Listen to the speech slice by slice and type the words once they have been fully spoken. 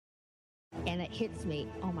and it hits me,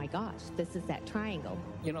 oh my gosh, this is that triangle.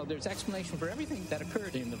 You know, there's explanation for everything that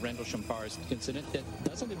occurred in the Rendlesham Forest incident that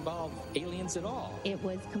doesn't involve aliens at all. It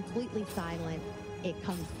was completely silent. It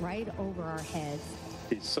comes right over our heads.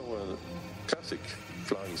 He saw a classic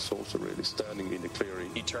flying saucer really standing in the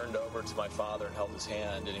clearing. He turned over to my father and held his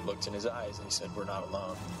hand, and he looked in his eyes and he said, "We're not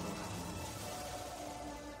alone."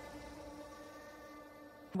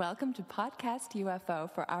 Welcome to Podcast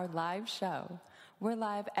UFO for our live show. We're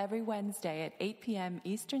live every Wednesday at 8 p.m.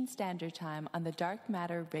 Eastern Standard Time on the Dark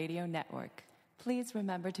Matter Radio Network. Please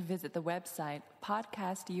remember to visit the website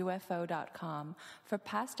podcastufo.com for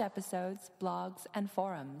past episodes, blogs, and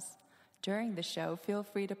forums. During the show, feel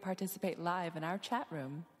free to participate live in our chat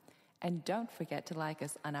room. And don't forget to like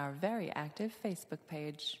us on our very active Facebook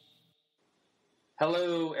page.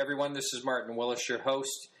 Hello, everyone. This is Martin Willis, your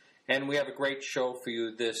host. And we have a great show for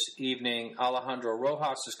you this evening. Alejandro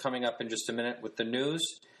Rojas is coming up in just a minute with the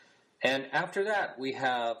news. And after that, we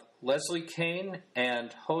have Leslie Kean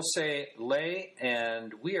and Jose Ley,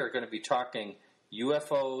 and we are going to be talking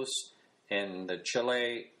UFOs and the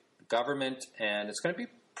Chile government, and it's going to be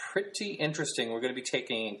pretty interesting. We're going to be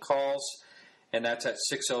taking calls, and that's at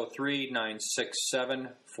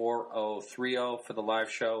 603-967-4030 for the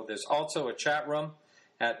live show. There's also a chat room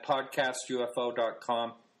at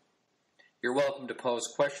podcastufo.com. You're welcome to pose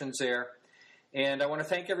questions there. And I want to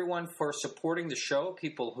thank everyone for supporting the show.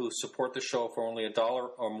 People who support the show for only $1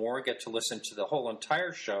 or more get to listen to the whole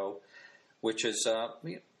entire show, which is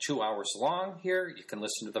 2 hours long here. You can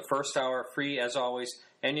listen to the first hour free, as always,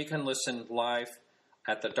 and you can listen live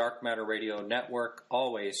at the Dark Matter Radio Network,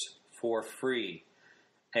 always for free.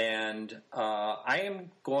 And I am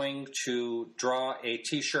going to draw a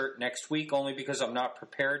T-shirt next week, only because I'm not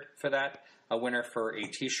prepared for that. A winner for a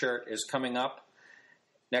T-shirt is coming up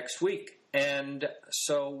next week. And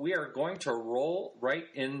so we are going to roll right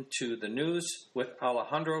into the news with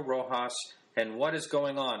Alejandro Rojas. And what is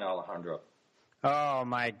going on, Alejandro? Oh,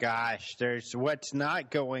 my gosh. What's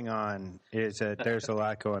not going on is there's a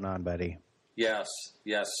lot going on, buddy. Yes,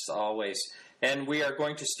 always. And we are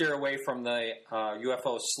going to steer away from the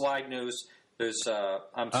UFO slide news. There's, the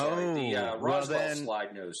Roswell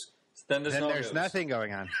slide news. Then there's nothing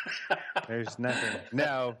going on. There's nothing.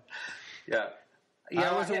 No. Yeah.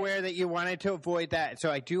 I was aware that you wanted to avoid that,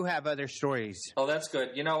 so I do have other stories. Oh, that's good.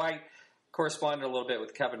 You know, I corresponded a little bit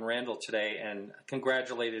with Kevin Randall today and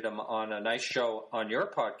congratulated him on a nice show on your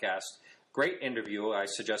podcast. Great interview. I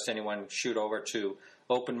suggest anyone shoot over to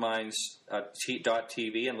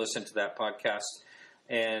openminds.tv and listen to that podcast.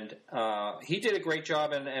 And he did a great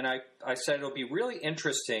job, and I said it'll be really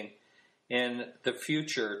interesting in the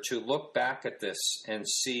future to look back at this and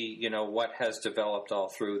see, what has developed all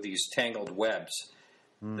through these tangled webs.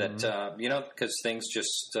 Mm-hmm. That, because things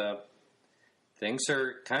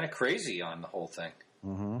are kind of crazy on the whole thing.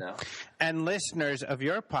 Mm-hmm. No? And listeners of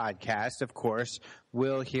your podcast, of course,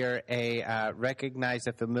 will hear recognize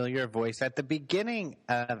a familiar voice at the beginning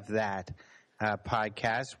of that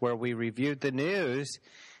podcast where we reviewed the news.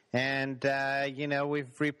 And,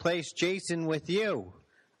 we've replaced Jason with you.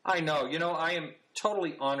 I know. I am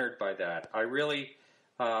totally honored by that. I really,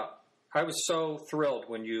 I was so thrilled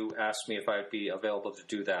when you asked me if I'd be available to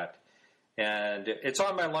do that. And it's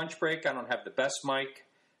on my lunch break. I don't have the best mic,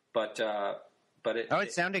 but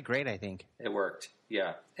it sounded great, I think. It worked,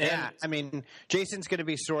 yeah. I mean, Jason's going to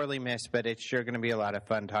be sorely missed, but it's sure going to be a lot of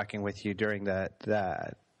fun talking with you during the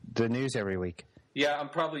news every week. Yeah,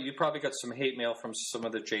 you probably got some hate mail from some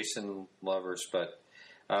of the Jason lovers, but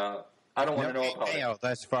I don't want to know about it. No hate mail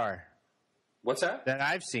thus far. What's that? That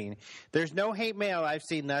I've seen. There's no hate mail I've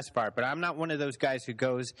seen thus far, but I'm not one of those guys who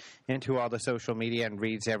goes into all the social media and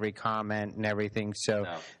reads every comment and everything. So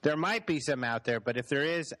There might be some out there, but if there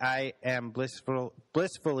is, I am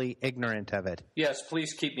blissfully ignorant of it. Yes,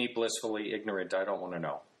 please keep me blissfully ignorant. I don't want to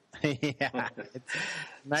know. Yeah, it's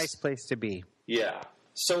a nice place to be. Yeah.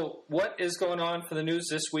 So what is going on for the news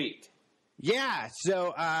this week? Yeah,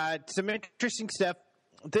 so some interesting stuff.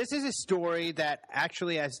 This is a story that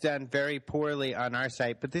actually has done very poorly on our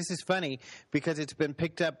site, but this is funny because it's been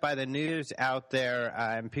picked up by the news out there,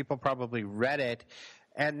 and people probably read it.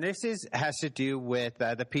 And this has to do with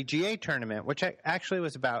the PGA tournament, which actually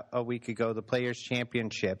was about a week ago, the Players'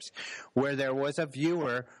 Championships, where there was a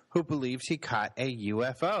viewer who believes he caught a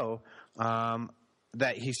UFO,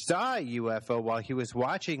 that he saw a UFO while he was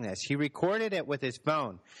watching this. He recorded it with his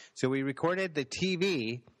phone. So he recorded the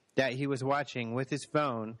TV that he was watching with his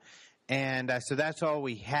phone, and so that's all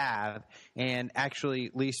we have. And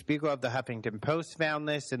actually, Lee Spiegel of the Huffington Post found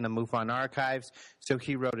this in the MUFON archives, so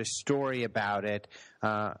he wrote a story about it.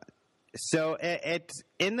 So it's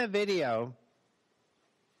in the video.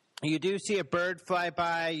 you do see a bird fly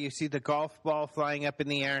by, you see the golf ball flying up in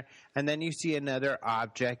the air, and then you see another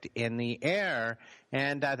object in the air.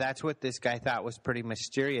 And that's what this guy thought was pretty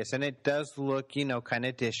mysterious. And it does look, kind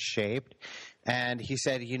of dish-shaped. And he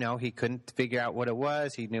said, he couldn't figure out what it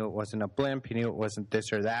was. He knew it wasn't a blimp. He knew it wasn't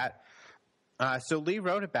this or that. So Lee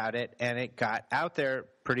wrote about it, and it got out there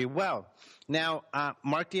pretty well. Now,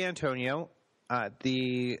 Mark D'Antonio,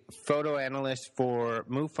 the photo analyst for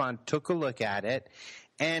MUFON, took a look at it.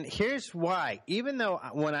 And here's why. Even though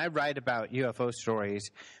when I write about UFO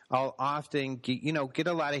stories, I'll often get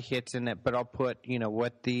a lot of hits in it, but I'll put,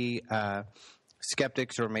 what the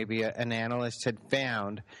skeptics or maybe an analyst had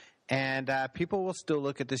found. And people will still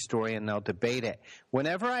look at the story and they'll debate it.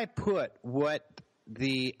 Whenever I put what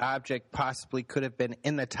the object possibly could have been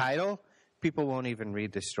in the title, people won't even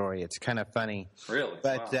read the story. It's kind of funny. Really?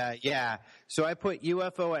 But, wow. yeah. So I put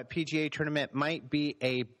UFO at PGA tournament might be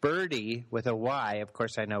a birdie with a Y. Of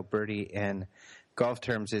course, I know birdie in golf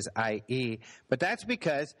terms is IE. But that's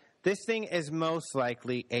because this thing is most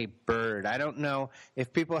likely a bird. I don't know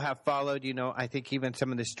if people have followed, I think even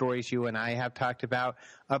some of the stories you and I have talked about.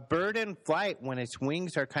 A bird in flight, when its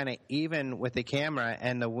wings are kind of even with the camera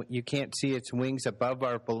and you can't see its wings above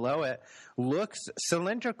or below it, looks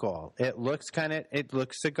cylindrical. It looks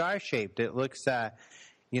cigar-shaped. It looks,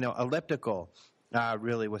 elliptical.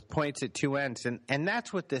 Really, with points at two ends. And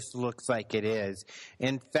that's what this looks like it is.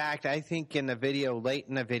 In fact, I think late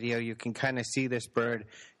in the video, you can kind of see this bird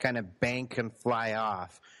kind of bank and fly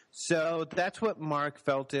off. So that's what Mark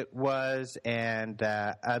felt it was, and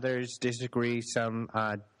others disagree. Some,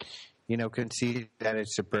 concede that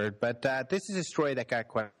it's a bird. But this is a story that got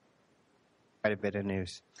quite a bit of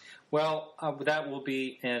news. Well, that will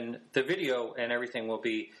be in the video, and everything will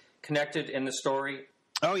be connected in the story.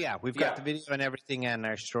 Oh, yeah. We've got the video and everything on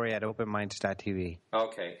our story at openminds.tv.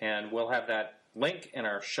 Okay. And we'll have that link in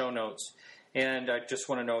our show notes. And I just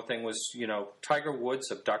want to know, Tiger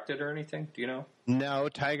Woods abducted or anything? Do you know? No,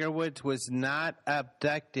 Tiger Woods was not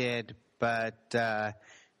abducted, but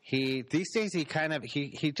these days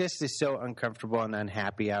he just is so uncomfortable and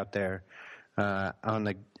unhappy out there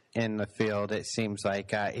in the field. It seems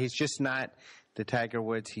like he's just not the Tiger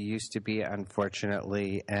Woods he used to be,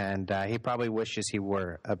 unfortunately, and he probably wishes he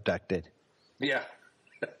were abducted. Yeah.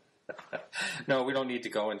 No, we don't need to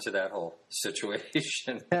go into that whole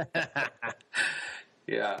situation.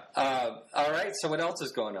 Yeah. All right, so what else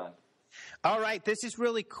is going on? All right, this is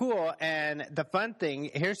really cool, and the fun thing,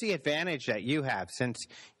 here's the advantage that you have. Since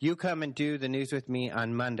you come and do the news with me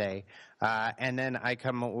on Monday, and then I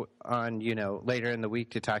come on, later in the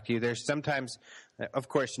week to talk to you, there's sometimes, of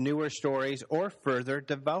course, newer stories or further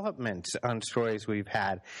developments on stories we've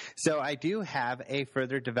had. So I do have a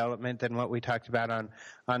further development than what we talked about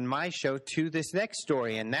on my show to this next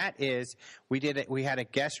story, and that is we had a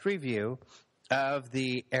guest review of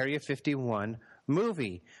the Area 51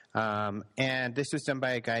 movie. And this was done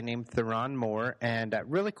by a guy named Theron Moore, and a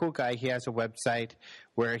really cool guy. He has a website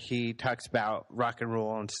where he talks about rock and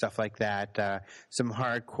roll and stuff like that, some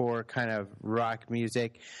hardcore kind of rock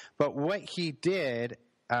music. But what he did,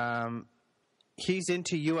 he's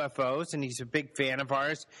into UFOs, and he's a big fan of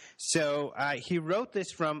ours. So he wrote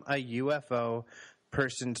this from a UFO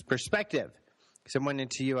person's perspective. Someone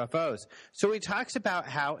into UFOs. So he talks about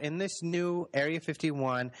how in this new Area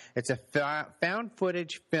 51, it's a found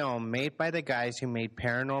footage film made by the guys who made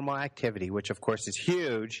Paranormal Activity, which of course is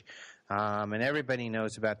huge. And everybody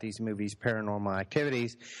knows about these movies, Paranormal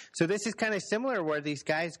Activities. So this is kind of similar where these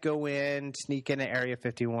guys go in, sneak into Area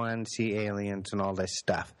 51, see aliens and all this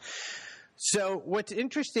stuff. So what's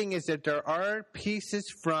interesting is that there are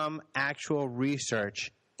pieces from actual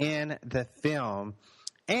research in the film.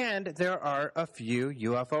 And there are a few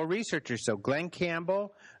UFO researchers. So Glenn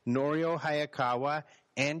Campbell, Norio Hayakawa,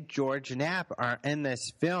 and George Knapp are in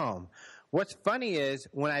this film. What's funny is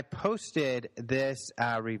when I posted this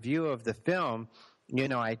review of the film,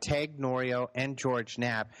 I tagged Norio and George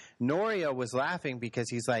Knapp. Norio was laughing because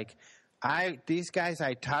he's like, these guys,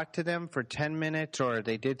 I talked to them for 10 minutes or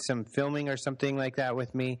they did some filming or something like that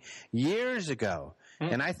with me years ago.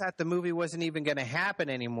 And I thought the movie wasn't even going to happen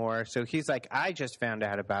anymore. So he's like, I just found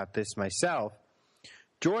out about this myself.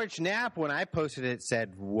 George Knapp, when I posted it,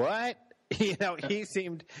 said, what? He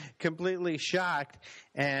seemed completely shocked.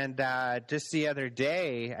 And just the other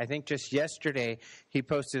day, I think just yesterday, he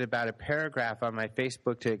posted about a paragraph on my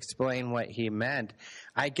Facebook to explain what he meant.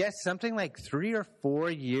 I guess something like 3 or 4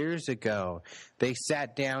 years ago, they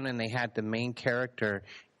sat down and they had the main character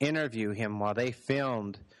interview him while they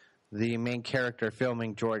filmed the main character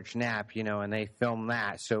filming George Knapp, and they filmed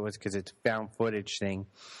that. So it was because it's a found footage thing.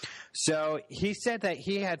 So he said that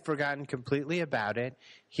he had forgotten completely about it.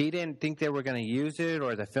 He didn't think they were going to use it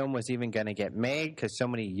or the film was even going to get made because so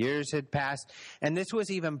many years had passed. And this was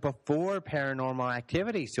even before Paranormal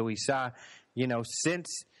Activity. So we saw, since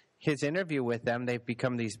his interview with them, they've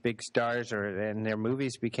become these big stars, and their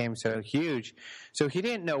movies became so huge. So he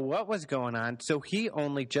didn't know what was going on. So he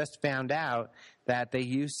only just found out that they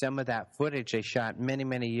used some of that footage they shot many,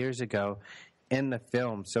 many years ago in the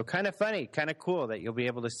film. So kind of funny, kind of cool that you'll be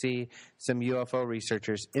able to see some UFO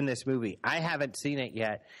researchers in this movie. I haven't seen it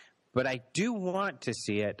yet, but I do want to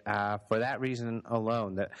see it for that reason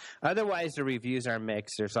alone. Otherwise, the reviews are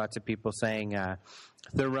mixed. There's lots of people saying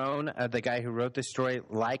Theron, the guy who wrote the story,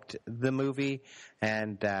 liked the movie,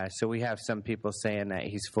 and so we have some people saying that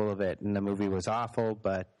he's full of it and the movie was awful,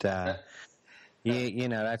 but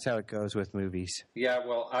that's how it goes with movies. Yeah,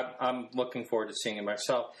 well, I'm looking forward to seeing it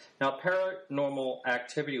myself. Now, Paranormal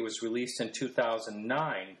Activity was released in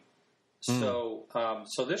 2009, so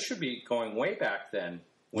this should be going way back then.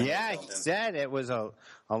 Yeah, he said it was a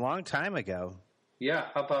long time ago. Yeah,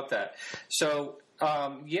 how about that? So,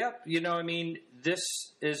 this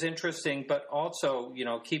is interesting, but also,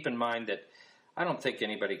 keep in mind that I don't think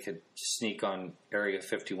anybody could sneak on Area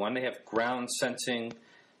 51. They have ground sensing,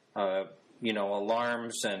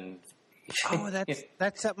 alarms and... Oh,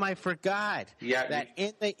 that's something I forgot. Yeah. That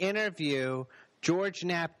in the interview, George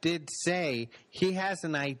Knapp did say he has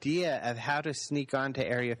an idea of how to sneak onto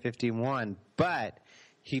Area 51, but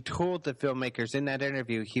he told the filmmakers in that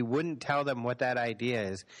interview he wouldn't tell them what that idea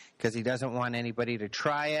is because he doesn't want anybody to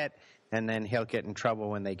try it, and then he'll get in trouble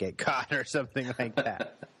when they get caught or something like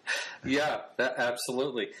that. Yeah,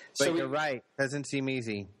 absolutely. But so you're right. Doesn't seem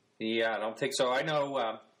easy. Yeah, I don't think so. I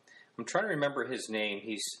know... I'm trying to remember his name.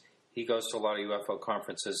 He goes to a lot of UFO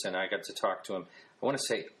conferences, and I got to talk to him. I want to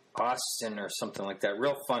say Austin or something like that.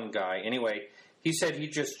 Real fun guy. Anyway, he said he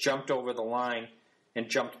just jumped over the line and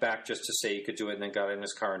jumped back just to say he could do it, and then got in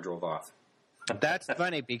his car and drove off. That's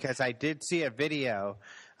funny because I did see a video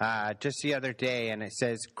just the other day, and it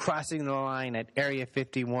says crossing the line at Area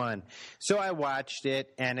 51. So I watched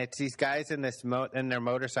it, and it's these guys in their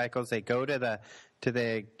motorcycles. They go to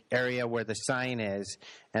the area where the sign is,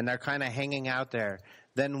 and they're kind of hanging out there.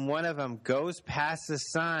 Then one of them goes past the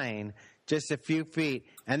sign just a few feet,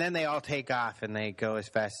 and then they all take off and they go as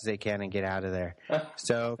fast as they can and get out of there.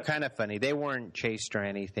 So kind of funny. They weren't chased or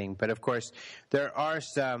anything, but of course there are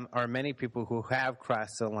many people who have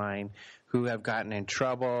crossed the line who have gotten in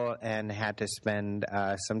trouble and had to spend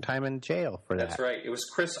some time in jail for that. That's right. It was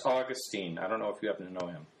Chris Augustine. I don't know if you happen to know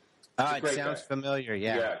him. It sounds familiar,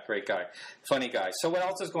 yeah. Yeah, great guy. Funny guy. So what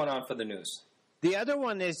else is going on for the news? The other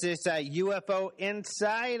one is this UFO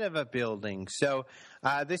inside of a building. So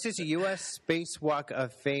this is a U.S. Spacewalk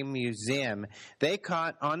of Fame Museum. They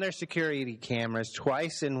caught on their security cameras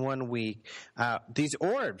twice in 1 week these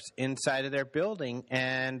orbs inside of their building.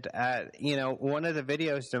 And, one of the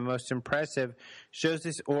videos, the most impressive, shows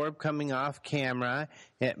this orb coming off camera.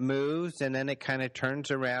 It moves, and then it kind of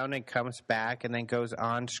turns around and comes back and then goes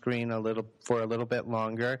on screen for a little bit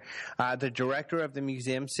longer. The director of the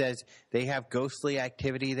museum says they have ghostly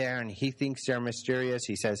activity there, and he thinks they're mysterious.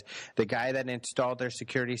 He says the guy that installed their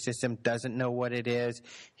security system doesn't know what it is.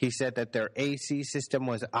 He said that their AC system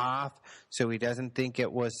was off, so he doesn't think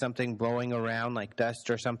it was something blowing around like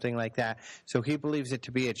dust or something like that. So he believes it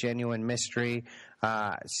to be a genuine mystery.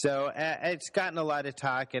 So it's gotten a lot of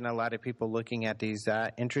talk and a lot of people looking at these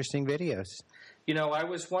interesting videos. I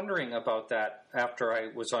was wondering about that after I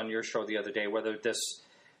was on your show the other day, whether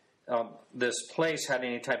this place had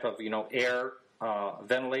any type of, air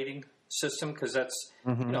ventilating system, because that's,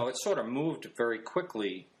 it sort of moved very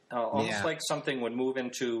quickly, almost like something would move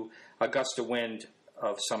into a gust of wind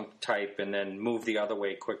of some type and then move the other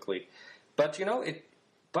way quickly. But,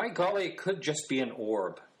 by golly, it could just be an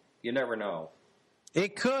orb. You never know.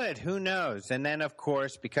 It could. Who knows? And then, of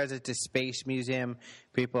course, because it's a space museum,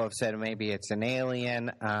 people have said maybe it's an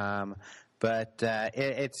alien. But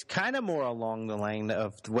it's kind of more along the line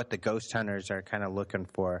of what the ghost hunters are kind of looking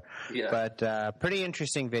for. Yeah. But pretty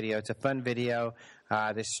interesting video. It's a fun video.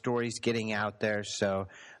 This story's getting out there. So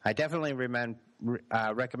I definitely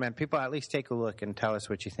recommend people at least take a look and tell us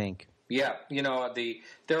what you think. Yeah.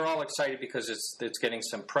 They're all excited because it's getting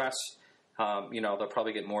some press. They'll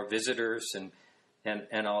probably get more visitors and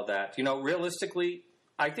all that. Realistically,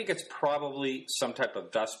 I think it's probably some type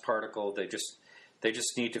of dust particle. They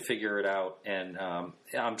just need to figure it out. And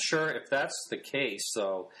I'm sure if that's the case,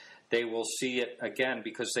 though, they will see it again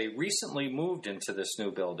because they recently moved into this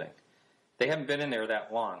new building. They haven't been in there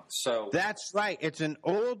that long. So that's right. It's an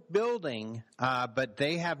old building, but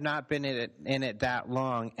they have not been in it that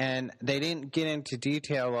long. And they didn't get into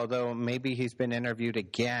detail, although maybe he's been interviewed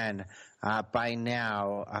again by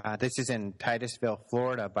now. This is in Titusville,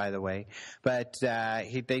 Florida, by the way. But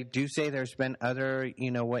they do say there's been other,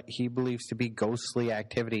 what he believes to be ghostly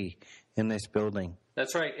activity in this building.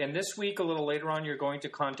 That's right. And this week, a little later on, you're going to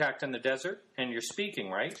Contact in the Desert, and you're speaking,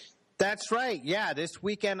 right? That's right. Yeah, this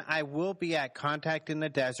weekend I will be at Contact in the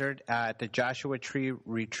Desert at the Joshua Tree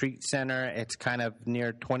Retreat Center. It's kind of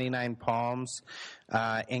near 29 Palms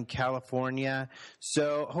in California.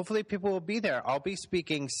 So hopefully people will be there. I'll be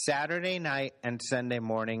speaking Saturday night and Sunday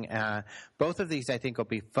morning. Both of these I think will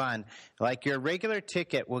be fun. Like your regular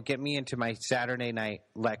ticket will get me into my Saturday night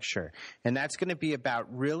lecture. And that's going to be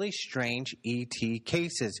about really strange ET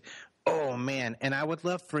cases. Oh, man, and I would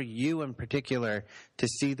love for you in particular to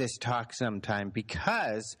see this talk sometime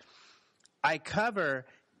because I cover,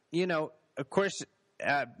 of course,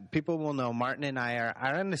 people will know Martin and I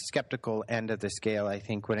are on the skeptical end of the scale, I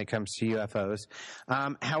think, when it comes to UFOs.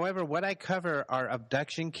 However, what I cover are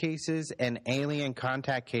abduction cases and alien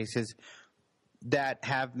contact cases that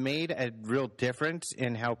have made a real difference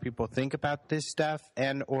in how people think about this stuff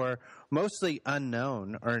and or mostly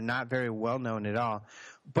unknown or not very well known at all,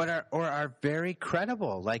 but are very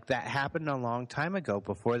credible. Like that happened a long time ago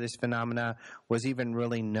before this phenomena was even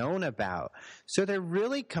really known about. So they're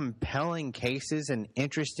really compelling cases and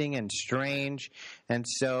interesting and strange. And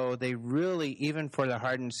so they really, even for the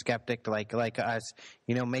hardened skeptic like us,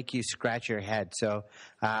 make you scratch your head. So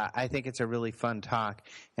I think it's a really fun talk.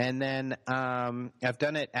 And then I've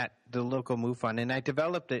done it at the local MUFON, and I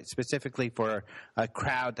developed it specifically for a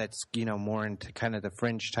crowd that's, more into kind of the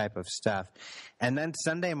fringe type of stuff. And then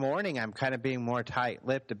Sunday morning, I'm kind of being more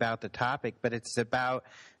tight-lipped about the topic, but it's about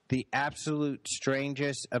the absolute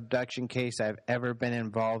strangest abduction case I've ever been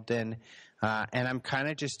involved in. And I'm kind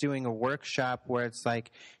of just doing a workshop where it's like,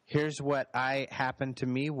 here's what happened to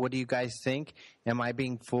me. What do you guys think? Am I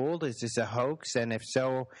being fooled? Is this a hoax? And if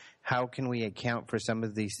so, how can we account for some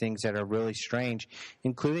of these things that are really strange,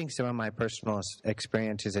 including some of my personal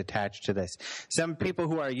experiences attached to this? Some people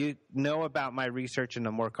who know about my research and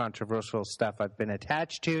the more controversial stuff I've been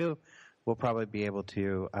attached to will probably be able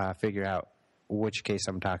to figure out which case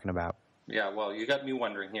I'm talking about. Yeah, well, you got me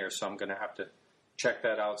wondering here, so I'm going to have to check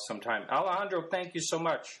that out sometime. Alejandro, thank you so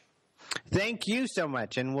much. Thank you so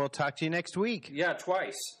much, and we'll talk to you next week. Yeah,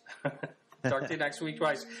 twice. Talk to you next week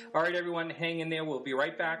twice. All right, everyone, hang in there. We'll be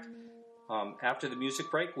right back after the music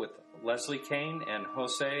break with Leslie Kean and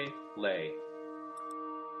Jose Ley.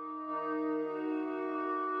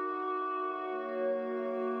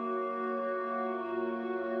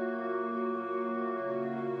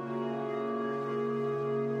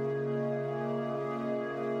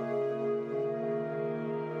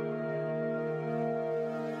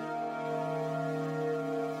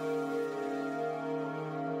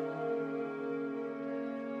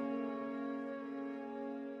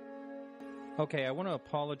 Okay, I want to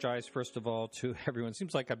apologize, first of all, to everyone.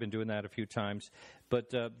 Seems like I've been doing that a few times.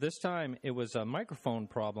 But this time it was a microphone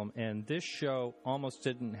problem, and this show almost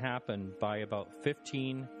didn't happen by about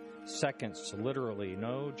 15 seconds, literally.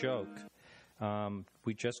 No joke.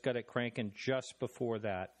 We just got it cranking just before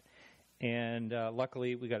that. And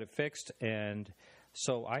luckily we got it fixed. And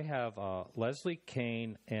so I have Leslie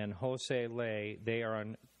Kean and Jose Ley. They are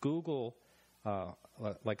on Google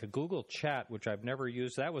like a Google chat, which I've never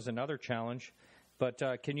used. That was another challenge. But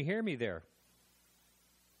can you hear me there?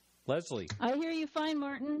 Leslie? I hear you fine,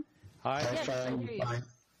 Martin. Hi. Yes, I hear you. I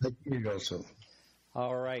hear you also.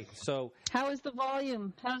 All right. So how is the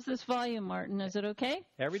volume? How's this volume, Martin? Is it okay?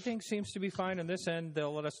 Everything seems to be fine on this end.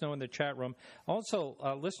 They'll let us know in the chat room. Also,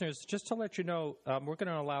 listeners, just to let you know, we're going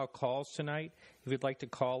to allow calls tonight. If you'd like to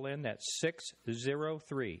call in, that's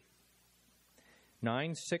 603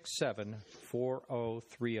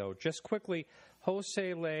 967-4030. Just quickly,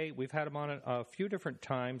 Jose Ley, we've had him on a few different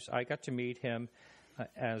times. I got to meet him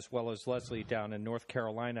as well as Leslie down in North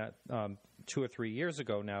Carolina 2 or 3 years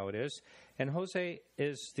ago now it is. And Jose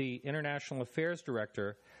is the International Affairs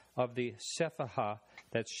Director of the CEFAA,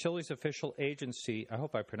 that's Chile's official agency, I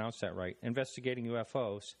hope I pronounced that right, investigating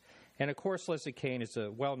UFOs. And, of course, Leslie Kean is a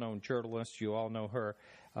well-known journalist. You all know her.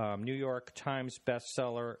 New York Times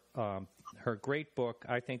bestseller. Her great book,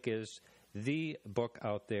 I think, is the book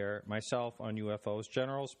out there, Myself on UFOs.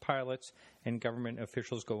 Generals, pilots, and government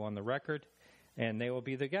officials go on the record, and they will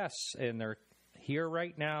be the guests. And they're here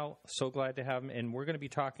right now. So glad to have them. And we're going to be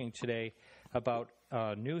talking today about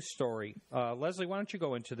a new story. Leslie, why don't you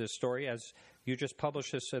go into this story, as you just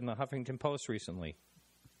published this in the Huffington Post recently?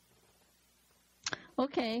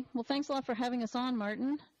 Okay. Well, thanks a lot for having us on,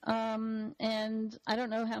 Martin. And I don't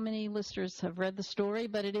know how many listeners have read the story,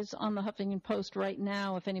 but it is on the Huffington Post right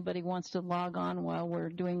now if anybody wants to log on while we're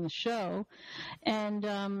doing the show. And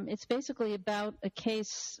it's basically about a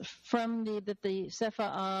case from the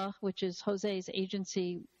CEFAA, which is Jose's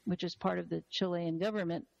agency, which is part of the Chilean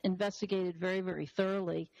government, investigated very, very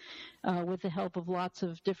thoroughly with the help of lots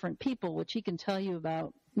of different people, which he can tell you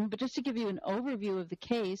about. But just to give you an overview of the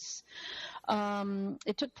case,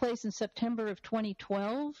 it took place in September of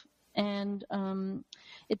 2012, and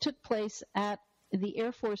it took place at the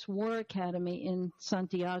Air Force War Academy in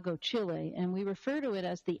Santiago, Chile, and we refer to it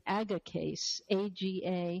as the AGA case,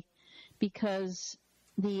 AGA, because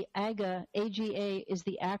the AGA is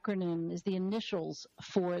the acronym, is the initials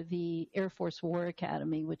for the Air Force War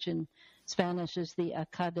Academy, which in Spanish is the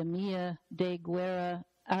Academia de Guerra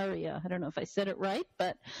Aérea. I don't know if I said it right,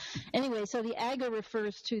 but anyway, so the AGA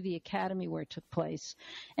refers to the academy where it took place.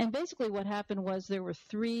 And basically what happened was there were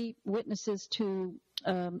 3 witnesses to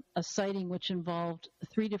a sighting which involved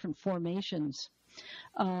 3 different formations.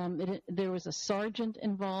 There was a sergeant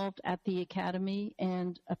involved at the academy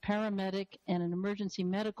and a paramedic and an emergency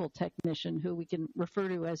medical technician who we can refer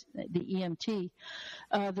to as the EMT.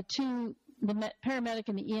 The paramedic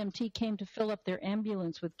and the EMT came to fill up their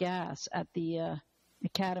ambulance with gas at the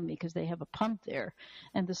academy because they have a pump there,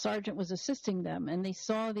 and the sergeant was assisting them, and they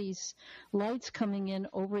saw these lights coming in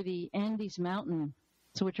over the Andes mountain,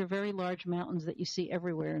 which are very large mountains that you see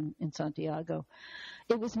everywhere in Santiago.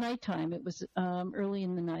 It was nighttime. It was early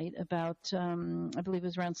in the night, about I believe it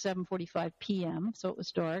was around 7:45 p.m., so it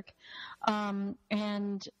was dark,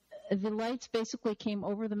 and the lights basically came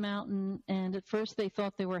over the mountain, and at first they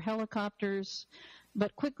thought they were helicopters,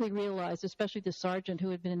 but quickly realized, especially the sergeant who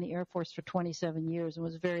had been in the Air Force for 27 years and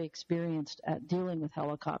was very experienced at dealing with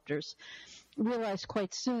helicopters, realized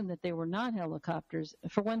quite soon that they were not helicopters.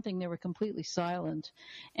 For one thing, they were completely silent,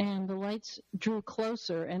 and the lights drew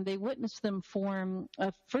closer, and they witnessed them form,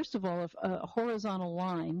 first of all, a horizontal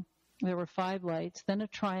line. There were 5 lights, then a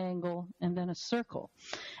triangle, and then a circle.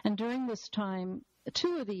 And during this time,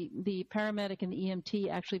 2 of the paramedic and the EMT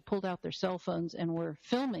actually pulled out their cell phones and were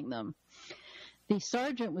filming them. The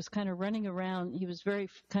sergeant was kind of running around. He was very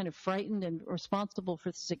kind of frightened and responsible for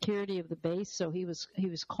the security of the base, so he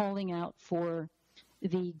was calling out for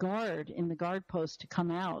the guard in the guard post to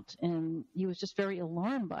come out, and he was just very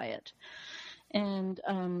alarmed by it. And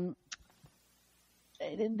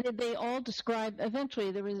they all described, eventually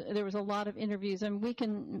there was a lot of interviews,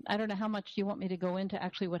 and I don't know how much you want me to go into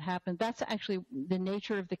actually what happened. That's actually the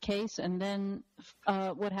nature of the case, and then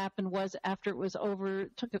what happened was after it was over,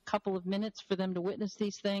 it took a couple of minutes for them to witness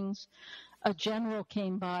these things. A general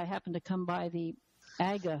happened to come by the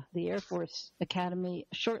AGA, the Air Force Academy,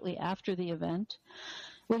 shortly after the event.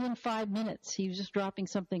 Within 5 minutes, he was just dropping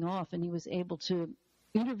something off, and he was able to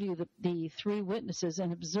interview the 3 witnesses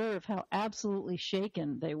and observe how absolutely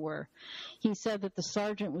shaken they were. He said that the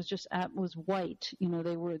sergeant was white. You know,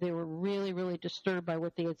 they were really, really disturbed by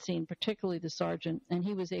what they had seen, particularly the sergeant, and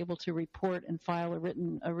he was able to report and file a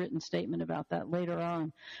written statement about that later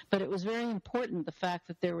on. But it was very important, the fact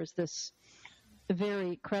that there was this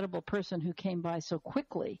very credible person who came by so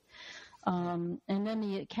quickly. And then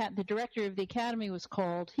the director of the academy was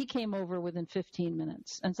called. He came over within 15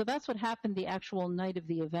 minutes. And so that's what happened the actual night of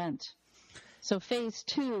the event. So phase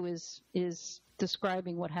 2 is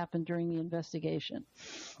describing what happened during the investigation.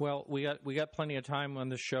 Well, we got plenty of time on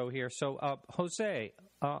the show here. So, Jose,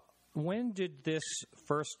 when did this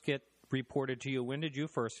first get reported to you? When did you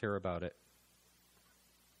first hear about it?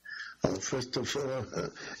 First of all,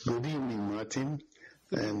 good evening, Martin,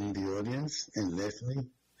 and the audience, and Leslie.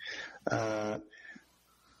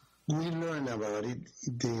 We learned about it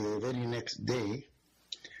the very next day,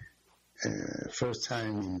 first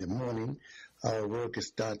time in the morning. Our work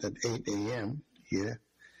started at 8 a.m. here,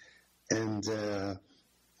 and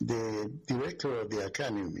the director of the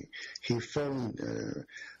academy, he phoned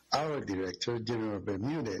our director, General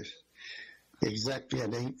Bermudez, exactly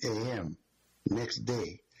at 8 a.m. next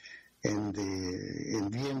day, and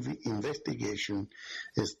the investigation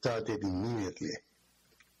started immediately.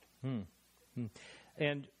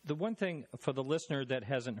 And the one thing for the listener that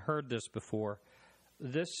hasn't heard this before,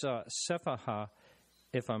 this CEFAA,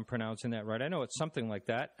 if I'm pronouncing that right, I know it's something like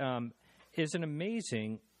that, is an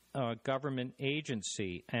amazing government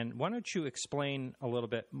agency. And why don't you explain a little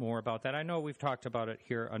bit more about that? I know we've talked about it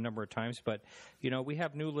here a number of times, but, we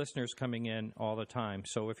have new listeners coming in all the time.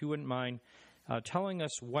 So if you wouldn't mind telling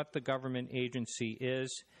us what the government agency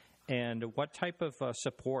is and what type of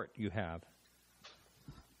support you have.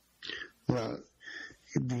 Well,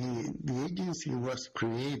 the agency was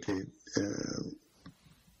created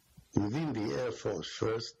within the Air Force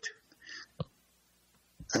first,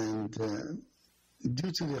 and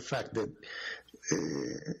due to the fact that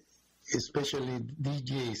especially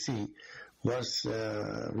DGAC was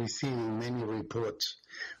receiving many reports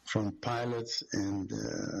from pilots and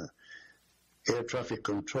air traffic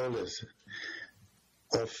controllers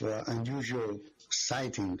of unusual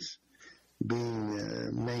sightings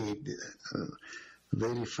being made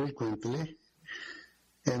very frequently,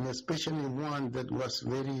 and especially one that was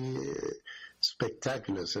very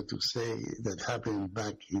spectacular, so to say, that happened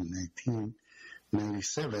back in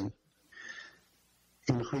 1997,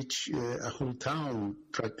 in which a whole town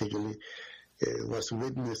practically was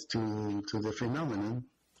witness to the phenomenon,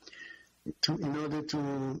 in order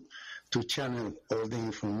to channel all the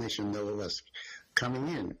information that was coming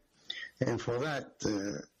in. And for that,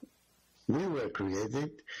 we were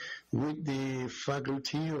created with the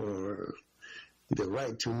faculty or the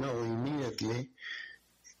right to know immediately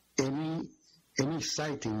any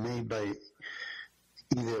sighting made by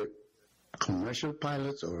either commercial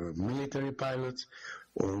pilots or military pilots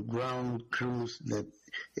or ground crews that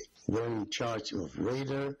were in charge of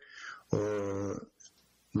radar or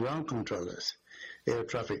ground controllers, air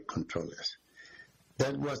traffic controllers.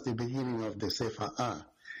 That was the beginning of the CEFAA.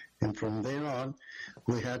 And from there on,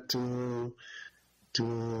 we had to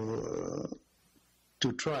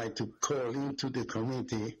try to call into the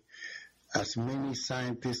committee as many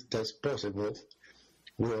scientists as possible.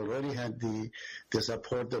 We already had the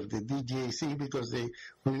support of the DGAC because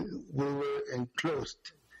we were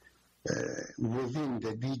enclosed within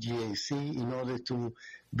the DGAC in order to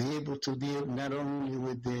be able to deal not only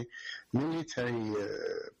with the military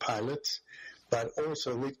pilots, but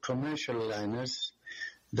also with commercial liners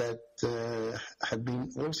that had been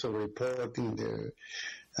also reporting their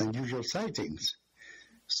unusual sightings.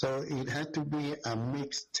 So it had to be a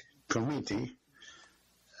mixed committee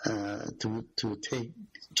to take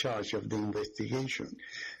charge of the investigation.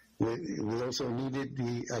 We also needed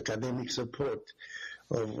the academic support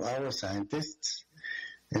of our scientists,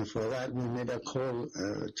 and for that we made a call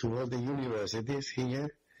to all the universities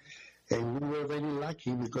here, and we were very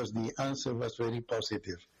lucky because the answer was very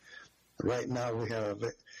positive. Right now we have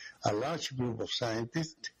a large group of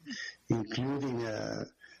scientists, including a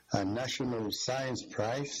National Science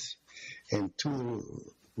Prize and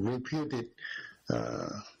 2 reputed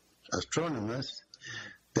astronomers,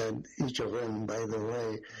 that each of them, by the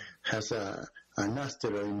way, has an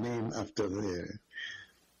asteroid named after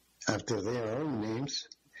their own names.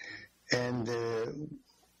 And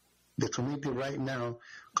the committee right now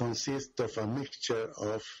consists of a mixture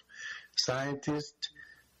of scientists,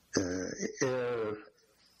 Air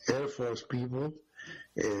Force people,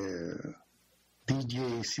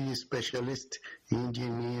 DGAC specialists,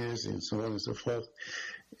 engineers, and so on and so forth,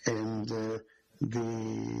 and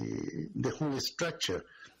the whole structure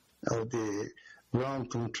of the ground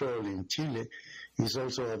control in Chile is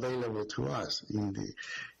also available to us in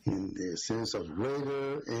the sense of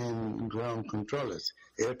radar and ground controllers,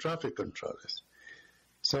 air traffic controllers.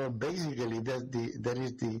 So basically, that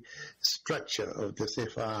is the structure of the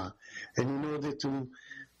CEFAA. And in order to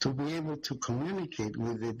be able to communicate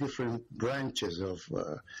with the different branches of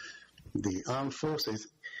the armed forces,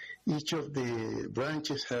 each of the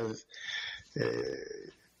branches has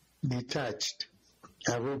detached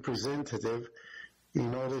a representative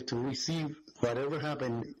in order to receive whatever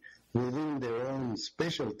happened within their own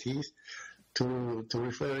specialties to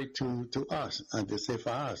refer it to us at the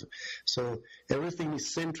CEFAA. So everything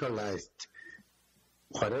is centralized.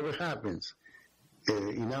 Whatever happens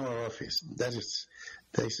in our office, that is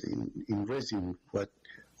in resume what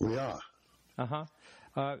we are.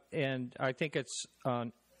 And I think it's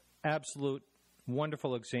an absolute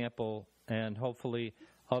wonderful example, and hopefully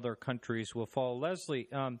other countries will follow. Leslie,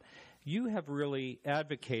 you have really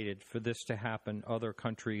advocated for this to happen, other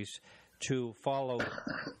countries to follow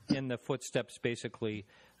in the footsteps, basically,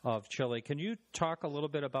 of Chile. Can you talk a little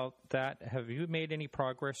bit about that? Have you made any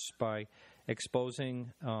progress by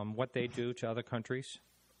exposing what they do to other countries?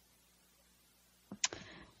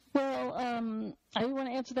 Well, I want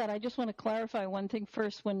to answer that. I just want to clarify one thing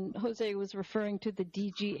first. When Jose was referring to the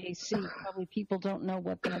DGAC, probably people don't know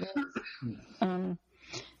what that is.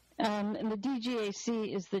 And the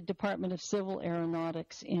DGAC is the Department of Civil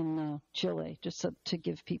Aeronautics in Chile, just to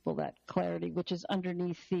give people that clarity, which is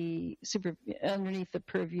underneath the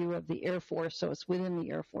purview of the Air Force, so it's within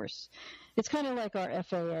the Air Force. It's kind of like our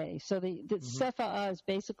FAA. So the CEFAA is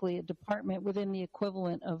basically a department within the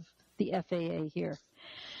equivalent of the FAA here.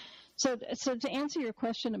 So to answer your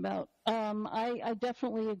question about, I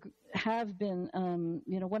definitely have been,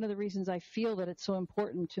 one of the reasons I feel that it's so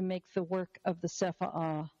important to make the work of the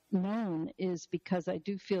CEFAA known is because I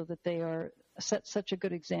do feel that they are set such a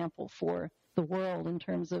good example for the world in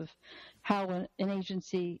terms of how an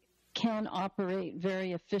agency can operate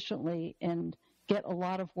very efficiently and get a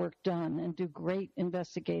lot of work done and do great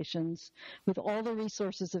investigations with all the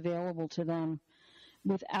resources available to them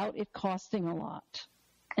without it costing a lot.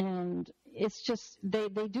 And it's just, they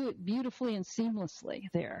do it beautifully and seamlessly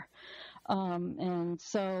there. And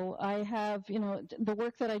so I have, the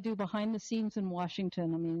work that I do behind the scenes in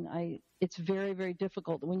Washington, I mean, it's very, very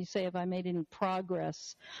difficult. When you say, have I made any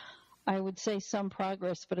progress, I would say some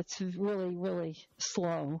progress, but it's really, really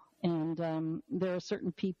slow. And there are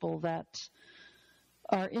certain people that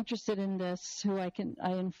are interested in this who I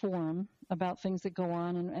inform about things that go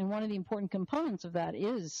on. And one of the important components of that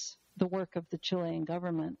is the work of the Chilean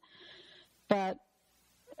government. But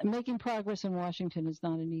making progress in Washington is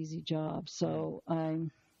not an easy job. So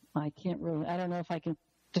I can't really, I don't know if I can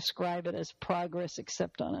describe it as progress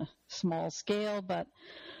except on a small scale, but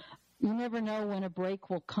you never know when a break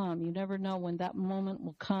will come. You never know when that moment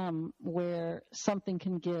will come where something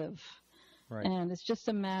can give. Right. And it's just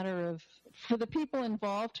a matter of, for the people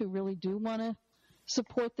involved who really do want to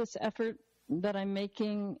support this effort that I'm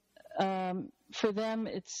making, for them,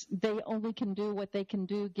 they only can do what they can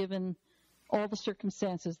do given all the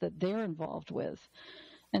circumstances that they're involved with.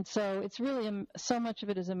 And so it's really, so much of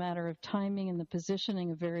it is a matter of timing and the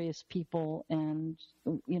positioning of various people, and,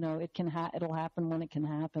 it'll happen when it can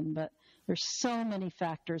happen, but there's so many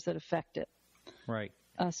factors that affect it. Right.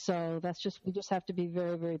 So we just have to be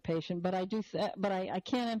very, very patient. But I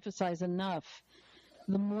can't emphasize enough,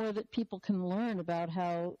 the more that people can learn about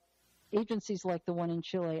how agencies like the one in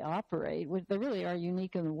Chile operate, they really are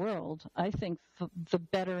unique in the world. I think the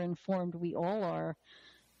better informed we all are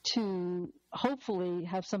to hopefully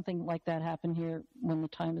have something like that happen here when the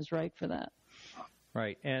time is right for that.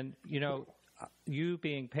 Right. And, you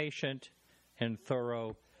being patient and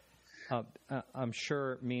thorough, I'm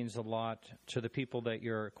sure means a lot to the people that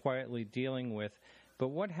you're quietly dealing with. But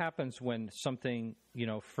what happens when something,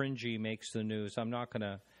 fringy makes the news?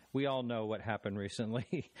 We all know what happened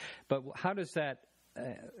recently, but how does that,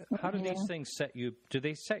 how do these things do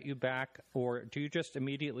they set you back, or do you just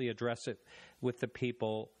immediately address it with the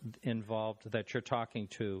people involved that you're talking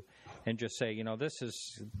to and just say, this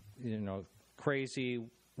is, crazy.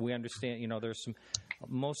 We understand,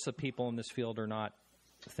 most of the people in this field are not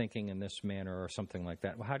thinking in this manner or something like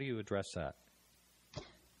that. How do you address that?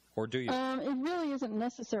 Or do you? It really isn't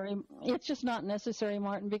necessary. It's just not necessary,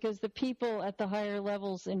 Martin, because the people at the higher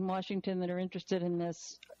levels in Washington that are interested in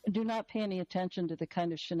this do not pay any attention to the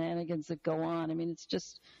kind of shenanigans that go on. I mean,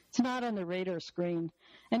 it's not on the radar screen.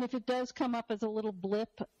 And if it does come up as a little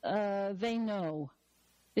blip, they know.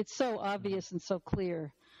 It's so obvious and so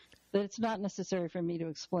clear that it's not necessary for me to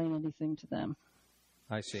explain anything to them.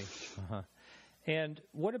 I see. Uh-huh. And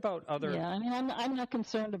what about other... Yeah, I mean, I'm not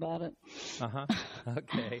concerned about it. Uh-huh.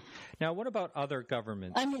 Okay. Now, what about other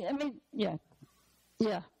governments? I mean, yeah.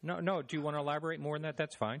 Yeah. No, do you want to elaborate more on that?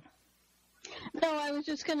 That's fine. No, I was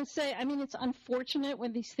just going to say, I mean, it's unfortunate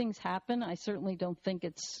when these things happen. I certainly don't think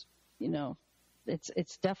it's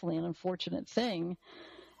definitely an unfortunate thing.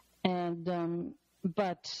 And,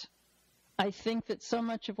 but I think that so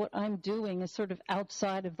much of what I'm doing is sort of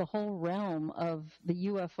outside of the whole realm of the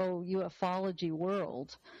ufology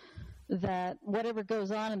world, that whatever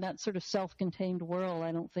goes on in that sort of self-contained world,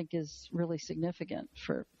 I don't think is really significant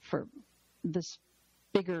for this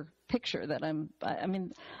bigger picture that I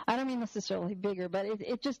mean, I don't mean necessarily bigger, but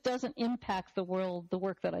it just doesn't impact the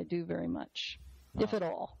work that I do very much, if at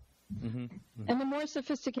all. Mm-hmm. Mm-hmm. And the more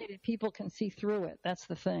sophisticated people can see through it, that's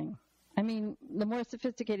the thing. I mean, the more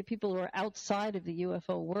sophisticated people who are outside of the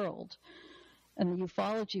UFO world and the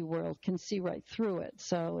ufology world can see right through it.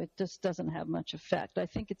 So it just doesn't have much effect. I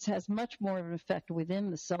think it has much more of an effect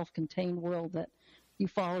within the self-contained world that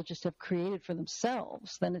ufologists have created for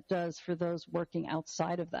themselves than it does for those working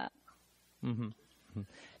outside of that. Mm-hmm. Mm-hmm.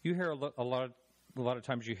 You hear a lot of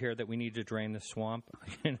times you hear that we need to drain the swamp.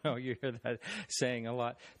 You hear that saying a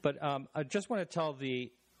lot. But I just want to tell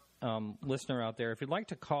the listener out there, if you'd like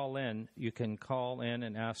to call in, you can call in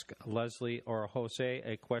and ask Leslie or Jose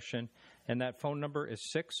a question, and that phone number is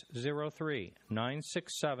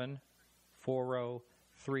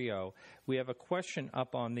 603-967-4030. We have a question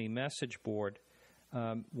up on the message board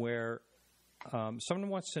where someone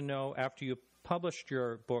wants to know, after you published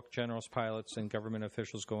your book, Generals, Pilots, and Government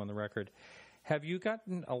Officials Go on the Record, have you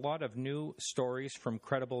gotten a lot of new stories from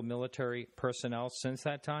credible military personnel since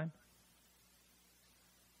that time?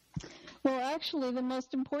 Well, actually, the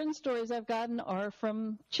most important stories I've gotten are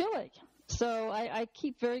from Chile. So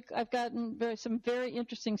I've gotten some very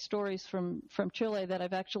interesting stories from Chile that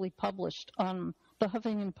I've actually published on the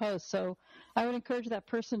Huffington Post. So I would encourage that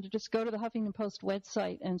person to just go to the Huffington Post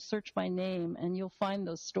website and search my name, and you'll find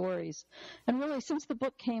those stories. And really, since the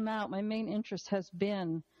book came out, my main interest has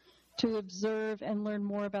been to observe and learn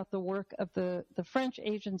more about the work of the French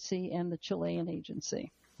agency and the Chilean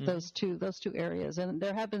agency, those two areas. And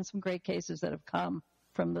there have been some great cases that have come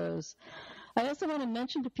from those. I also want to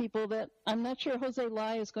mention to people that I'm not sure Jose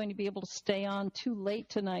Lai is going to be able to stay on too late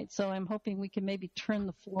tonight, so I'm hoping we can maybe turn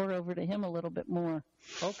the floor over to him a little bit more.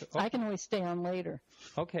 Okay. I can always stay on later.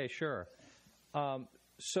 Okay, sure.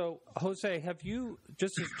 So, Jose, have you,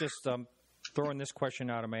 just throwing this question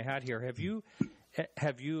out of my hat here, have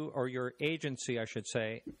you, or your agency, I should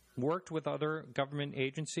say, worked with other government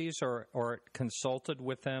agencies or consulted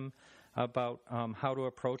with them about how to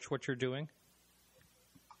approach what you're doing?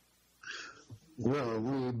 Well,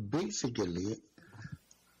 we basically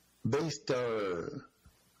based our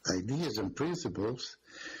ideas and principles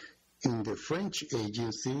in the French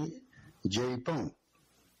agency, JPON.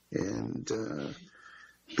 And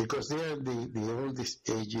because they are the oldest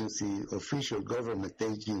agency, official government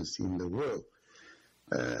agency in the world,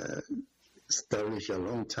 established a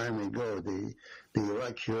long time ago. They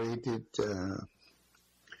created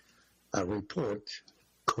a report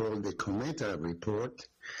called the Cometa Report,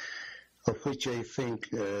 of which I think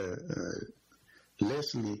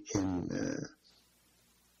Leslie can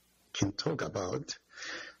talk about.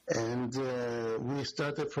 And we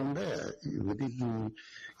started from there. We didn't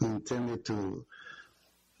intend to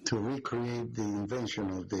recreate the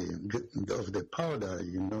invention of the powder,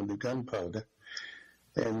 the gunpowder.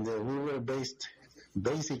 And we were based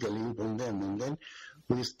basically on them. And then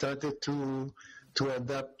we started to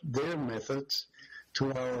adapt their methods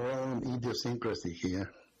to our own idiosyncrasy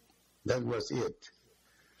here. That was it.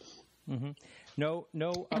 Mm-hmm. No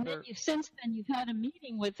and other. Then since then, you've had a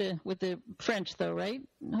meeting with the French, though, right?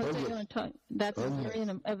 Jose, you want to talk? That's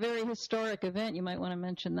a very historic event. You might want to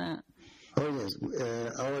mention that. Oh yes,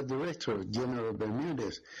 our director, General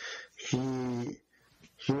Bermudez, he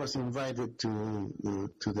was invited to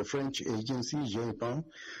the French agency, JPON,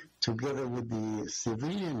 together with the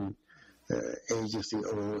civilian agency,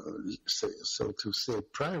 or so to say,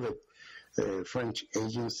 private French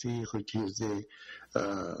agency, which is the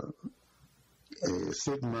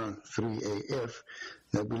Sigma 3AF,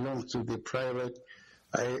 that belongs to the private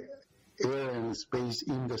air and space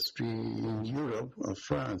industry in Europe or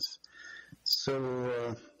France.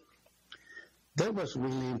 So that was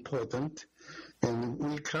really important, and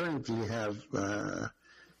we currently have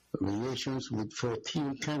relations with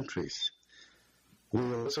 14 countries. We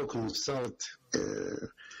also consult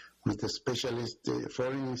with the specialist,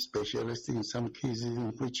 foreign specialists, in some cases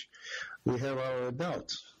in which we have our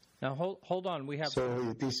doubts. Now hold on, we have.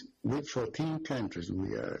 So it is with 14 countries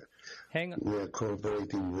we are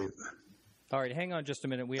cooperating with. All right, hang on just a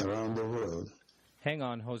minute. Around the world. Hang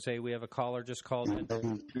on, Jose. We have a caller just called in.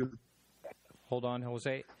 Hold on,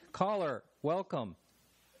 Jose. Caller, welcome.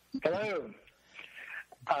 Hello.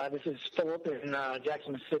 This is Philip in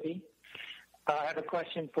Jackson, Mississippi. I have a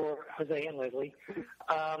question for Jose and Leslie.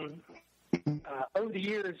 Over the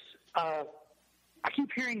years, I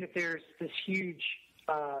keep hearing that there's this huge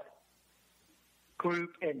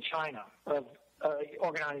group in China of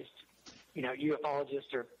organized,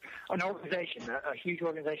 ufologists, or an organization, a huge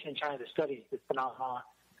organization in China that studies this phenomenon.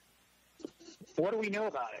 What do we know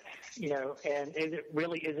about it? And does it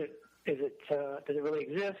really exist?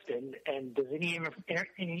 And does any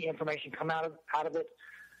information come out of it?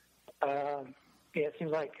 It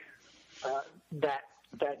seems like that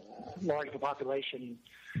large of a population.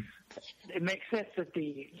 It makes sense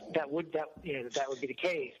that would be the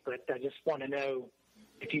case, but I just want to know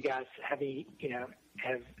if you guys have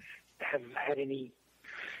had any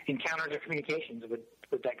encounters or communications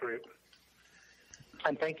with that group.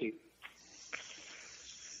 And thank you.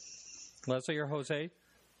 Leslie or Jose?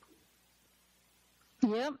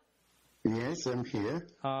 Yep. Yes, I'm here.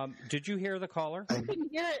 Did you hear the caller? I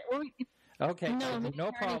couldn't hear it. Okay,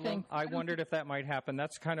 no problem. Anything. I wondered if that might happen.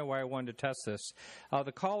 That's kind of why I wanted to test this.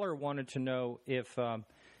 The caller wanted to know if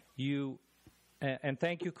you, and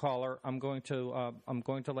thank you, caller. I'm going to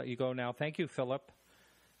let you go now. Thank you, Philip.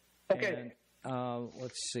 Okay. And,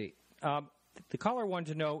 let's see. The caller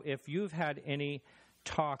wanted to know if you've had any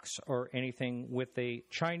talks or anything with a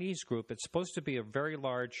Chinese group. It's supposed to be a very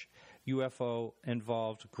large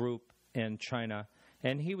UFO-involved group in China,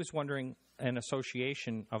 and he was wondering, an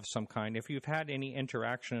association of some kind, if you've had any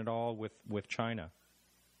interaction at all with China.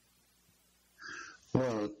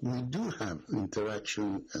 Well, we do have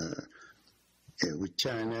interaction with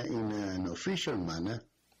China in an official manner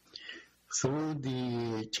through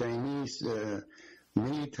the Chinese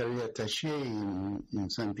military attaché in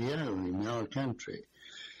Santiago, in our country.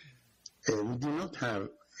 We do not have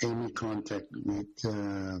any contact with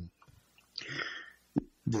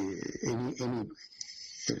any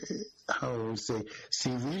how would say,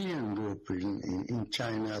 civilian group in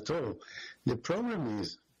China at all. The problem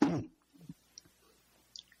is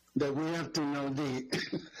that we have to know the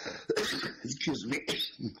excuse me.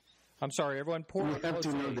 I'm sorry, everyone. We have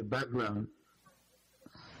to know the background.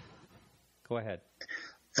 Go ahead.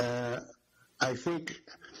 I think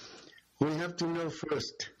we have to know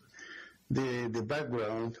first the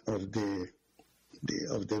background of the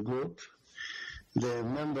group, the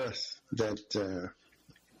members that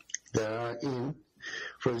are in.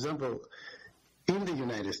 For example, in the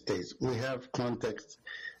United States, we have contacts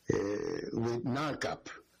with NARCAP.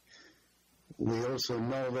 We also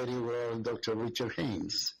know very well Dr. Richard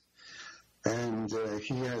Haynes, and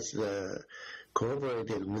he has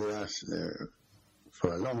cooperated with us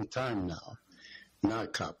for a long time now,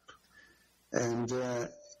 NARCAP. And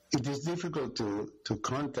it is difficult to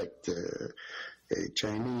contact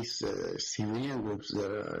Chinese civilian groups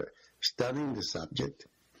that are studying the subject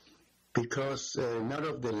because not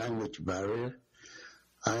of the language barrier.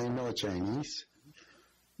 I know Chinese.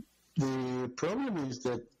 The problem is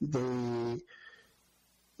that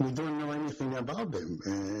we don't know anything about them.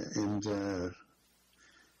 And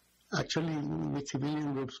actually, with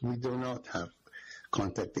civilian groups, we do not have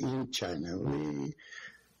contact in China. We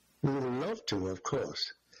would love to, of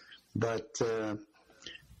course. But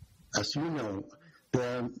as you know,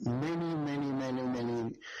 there are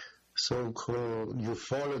many so-called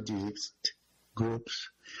ufologist groups,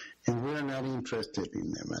 and we are not interested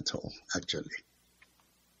in them at all, actually.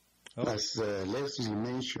 Oh. As Leslie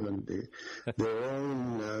mentioned, their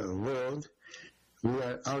own world, we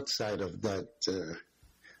are outside of that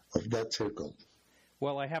circle.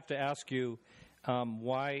 Well, I have to ask you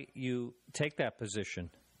why you take that position.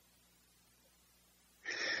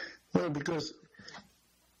 Well, because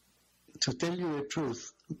to tell you the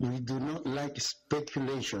truth, we do not like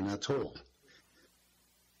speculation at all.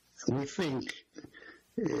 We think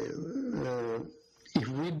if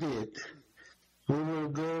we did, we will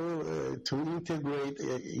go to integrate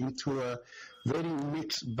into a very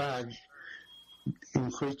mixed bag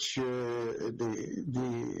in which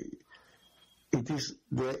it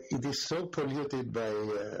is so polluted by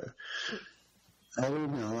I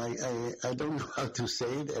don't know. I don't know how to say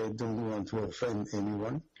it. I don't want to offend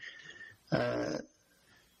anyone.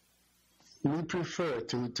 We prefer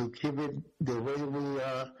to keep it the way we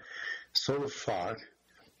are so far.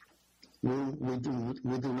 We do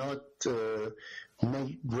not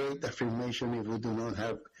make great affirmation if we do not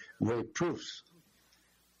have great proofs.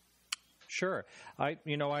 Sure. I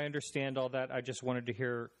understand all that. I just wanted to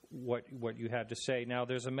hear what you had to say. Now,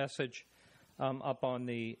 there's a message up on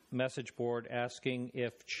the message board asking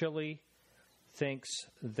if Chile thinks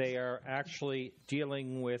they are actually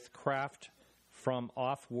dealing with craft from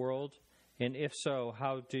off-world, and if so,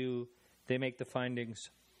 how do they make the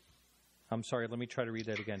findings? I'm sorry, let me try to read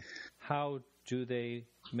that again. How do they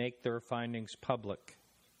make their findings public?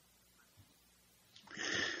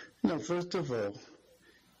 No, first of all,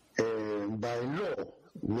 by law,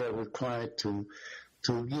 we are required to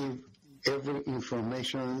give every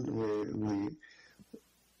information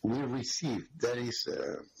we receive. That is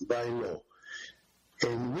by law.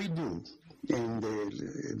 And we do. And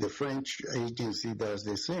the French agency does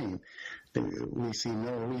the same. We see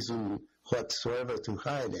no reason whatsoever to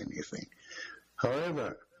hide anything.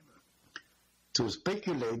 However, to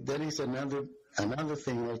speculate, that is another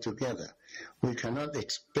thing altogether. We cannot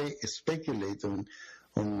speculate on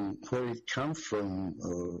where it comes from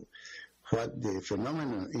or what the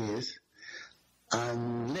phenomenon is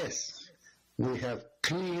unless we have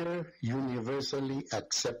clear, universally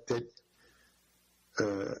accepted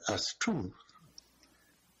as truth.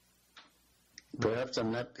 Perhaps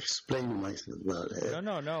I'm not explaining myself well.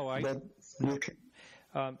 No. But we can.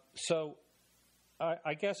 So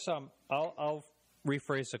I guess I'll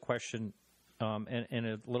rephrase the question in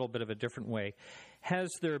a little bit of a different way.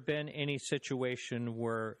 Has there been any situation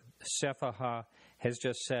where CEFAA has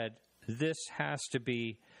just said, this has to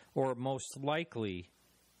be, or most likely,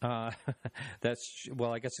 I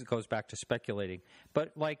guess it goes back to speculating.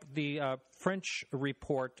 But like the French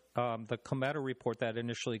report, the Cometa report that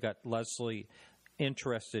initially got Leslie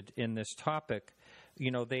interested in this topic,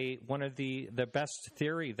 one of the best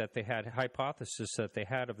theory that they had, hypothesis that they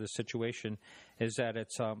had of the situation is that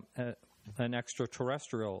it's an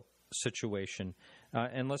extraterrestrial situation,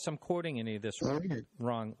 unless I'm quoting any of this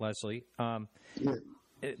wrong, Leslie.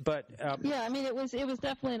 But yeah, I mean, it was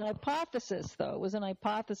definitely an hypothesis, though. It was an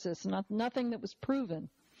hypothesis, nothing that was proven.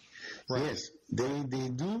 Right. Yes, they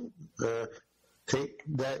do take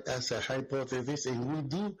that as a hypothesis, and we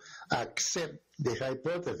do accept the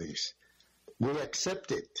hypothesis. We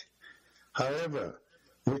accept it. However,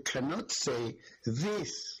 we cannot say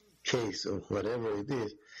this case or whatever it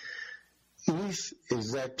is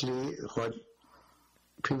exactly what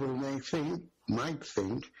people might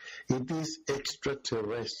think it is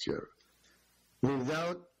extraterrestrial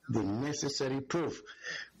without the necessary proof.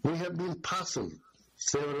 We have been puzzled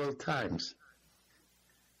several times,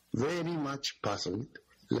 very much puzzled,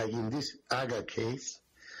 like in this Aga case.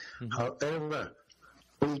 Mm-hmm. However,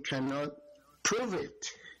 we cannot prove it,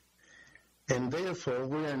 and therefore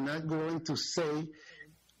we are not going to say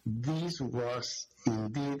this was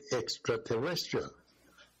indeed extraterrestrial.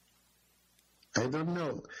 I don't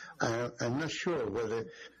know. I'm not sure whether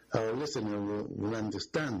our listener will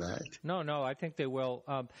understand that. No, I think they will.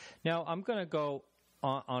 Now, I'm going to go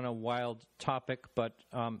on a wild topic, but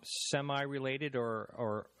semi-related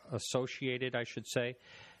or associated, I should say.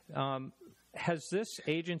 Has this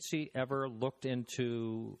agency ever looked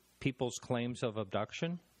into people's claims of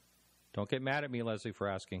abduction? Don't get mad at me, Leslie, for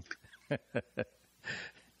asking.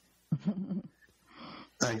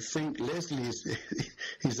 I think Leslie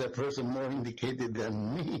is a person more indicated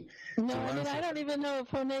than me. No, I mean, I don't even know if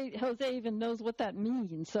Jose even knows what that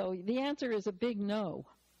means. So the answer is a big no.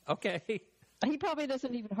 Okay. He probably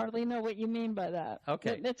doesn't even hardly know what you mean by that.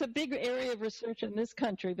 Okay. It's a big area of research in this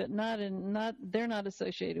country, but they're not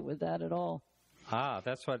associated with that at all. Ah,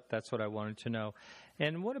 that's what I wanted to know.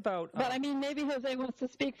 And what about? But I mean, maybe Jose wants to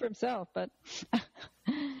speak for himself, but.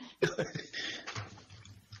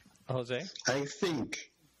 Jose? I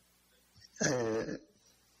think,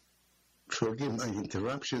 forgive my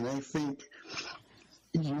interruption, I think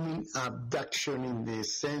you mean abduction in the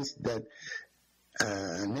sense that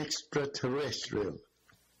an extraterrestrial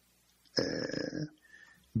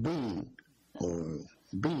being or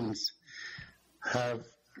beings have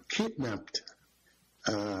kidnapped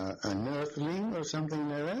an earthling or something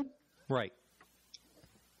like that? Right.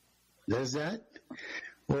 Does that?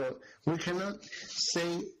 Well, we cannot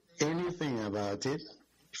say anything about it.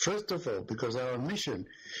 First of all, because our mission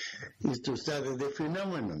is to study the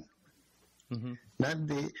phenomenon, not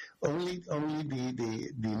the only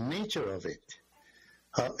the nature of it.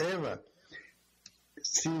 However,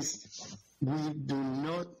 since we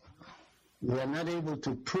are not able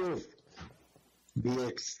to prove the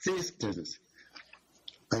existence,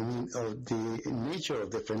 of the nature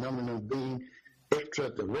of the phenomenon being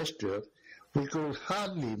extraterrestrial, we could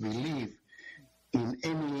hardly believe in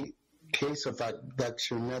any case of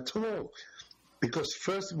abduction at all, because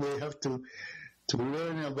first we have to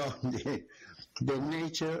learn about the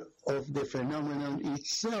nature of the phenomenon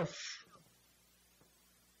itself.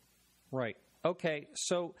 Right. Okay,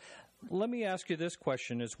 so let me ask you this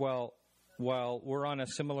question as well, while we're on a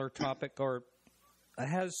similar topic, or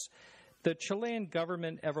has the Chilean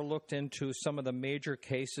government ever looked into some of the major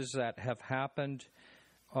cases that have happened,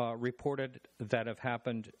 reported that have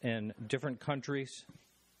happened in different countries?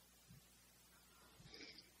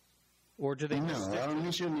 Or do they? No, our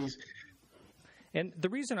mission is. And the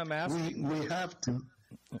reason I'm asking, we have to.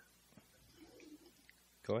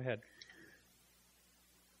 Go ahead.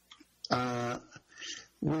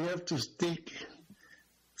 We have to stick,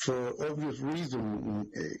 for obvious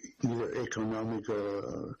reason, either economic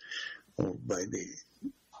or by the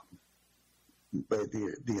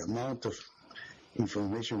amount of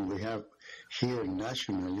information we have here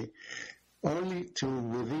nationally, only to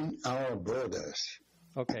within our borders.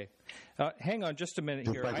 Okay. Hang on just a minute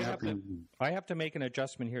here. I have to make an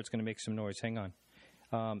adjustment here. It's going to make some noise. Hang on.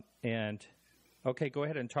 Okay, go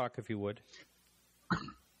ahead and talk if you would.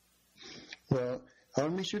 Well, our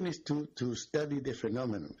mission is to study the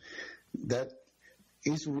phenomenon that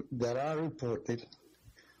are reported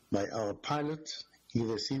by our pilots,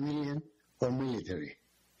 either civilian or military.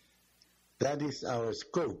 That is our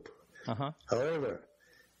scope. However,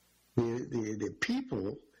 the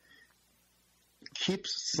people keep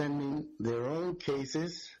sending their own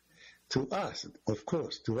cases to us, of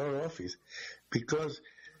course, to our office, because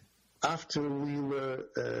after we were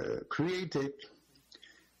created,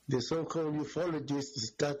 the so-called ufologists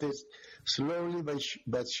started slowly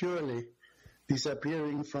but surely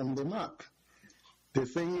disappearing from the map. The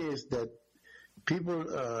thing is that people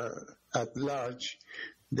at large,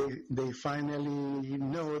 they finally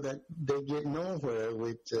know that they get nowhere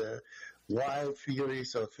with wild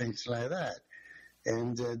theories or things like that.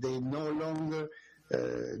 And they no longer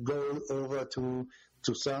go over to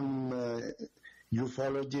some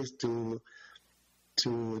ufologists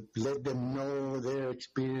to let them know their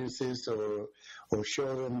experiences or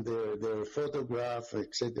show them their photograph,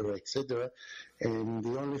 etc., etc. And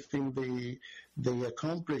the only thing they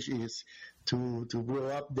accomplish is to blow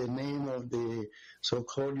up the name of the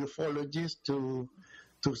so-called ufologists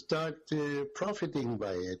to start profiting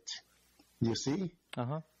by it. You see?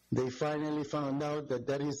 Uh-huh. They finally found out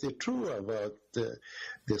that is the truth about the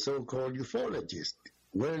so-called ufologists,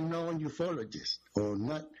 well-known ufologists, or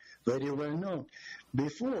not very well known.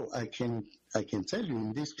 Before, I can tell you,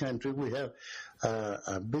 in this country we have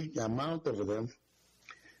a big amount of them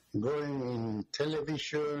going in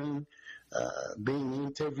television, being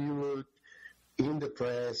interviewed in the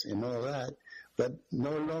press and all that, but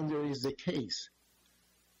no longer is the case.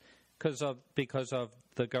 Because of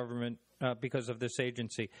the government, because of this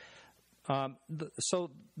agency.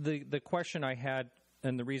 So the question I had,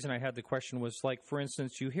 and the reason I had the question was, like, for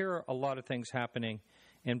instance, you hear a lot of things happening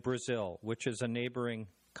in Brazil, which is a neighboring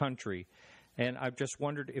country, and I've just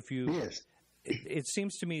wondered if you... Yes. It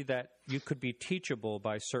seems to me that you could be teachable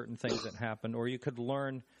by certain things that happen, or you could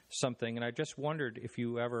learn something, and I just wondered if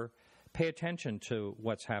you ever pay attention to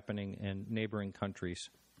what's happening in neighboring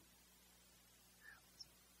countries.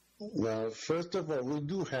 Well, first of all, we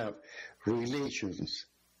do have relations,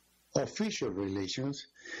 official relations,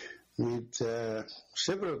 with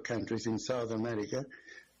several countries in South America,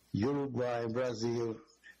 Uruguay, Brazil,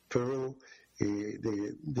 Peru,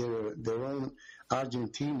 their own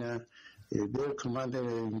Argentina. Their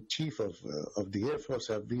commander-in-chief of the Air Force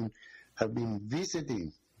have been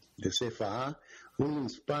visiting the CEFAA, who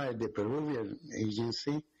inspired the Peruvian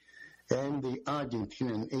agency and the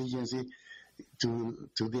Argentinian agency to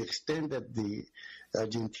the extent that the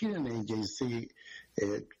Argentinian agency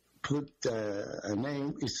put a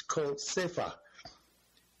name. It's called CEFAA,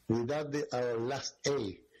 without our last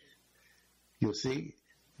A. You see,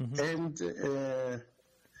 mm-hmm.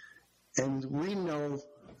 And we know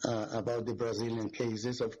about the Brazilian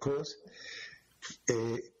cases, of course,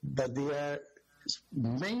 but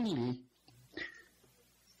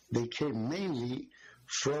they came mainly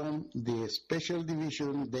from the special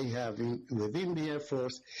division they have within the Air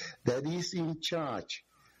Force that is in charge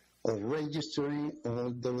of registering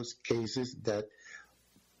all those cases that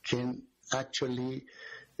can actually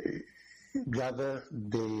gather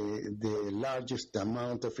the largest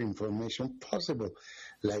amount of information possible,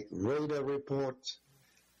 like radar reports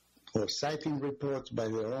or sighting reports by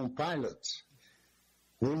their own pilots.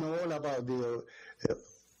 We know all about the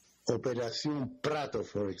Operación Prato,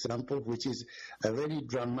 for example, which is a very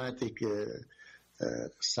dramatic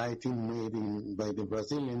sighting made by the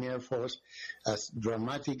Brazilian Air Force, as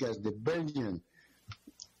dramatic as the Belgian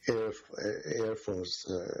Air Force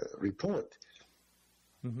report.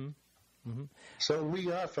 Mm-hmm. Mm-hmm. So we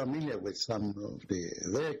are familiar with some of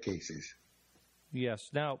their cases. Yes.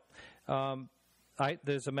 Now,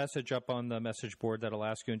 there's a message up on the message board that I'll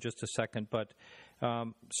ask you in just a second, but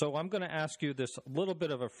so I'm going to ask you this little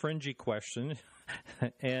bit of a fringy question,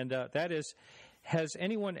 and that is, has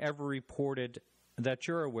anyone ever reported that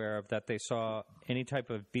you're aware of that they saw any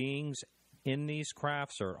type of beings in these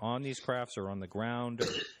crafts or on these crafts or on the ground? Or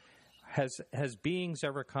has beings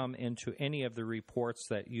ever come into any of the reports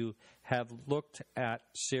that you have looked at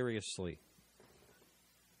seriously?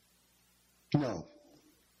 No.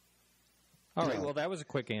 All right, well, that was a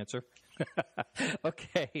quick answer.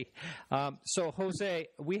 Okay. So, Jose,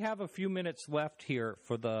 we have a few minutes left here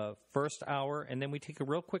for the first hour, and then we take a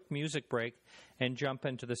real quick music break and jump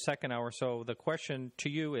into the second hour. So the question to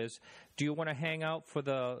you is, do you want to hang out for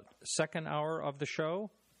the second hour of the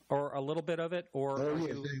show, or a little bit of it? Or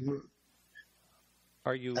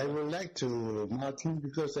are you... I would like to, Martin,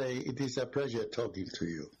 because it is a pleasure talking to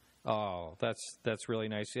you. Oh, that's really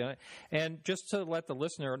nice. Yeah. And just to let the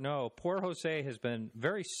listener know, poor Jose has been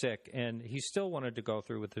very sick, and he still wanted to go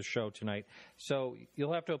through with the show tonight. So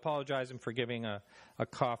you'll have to apologize him for giving a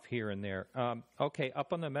cough here and there. Okay,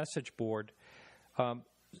 up on the message board,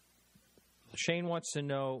 Shane wants to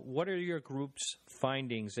know, what are your group's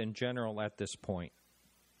findings in general at this point?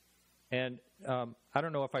 And I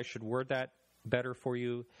don't know if I should word that better for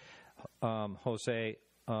you, Jose.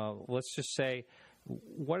 Let's just say,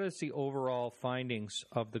 what is the overall findings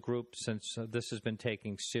of the group since this has been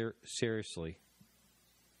taken seriously?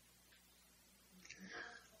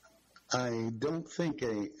 I don't think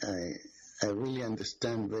I really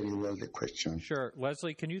understand very well the question. Sure.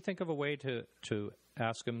 Leslie, can you think of a way to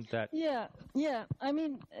ask him that? Yeah. I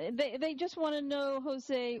mean, they just want to know,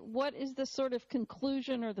 Jose, what is the sort of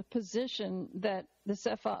conclusion or the position that the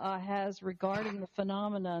CEFAA has regarding the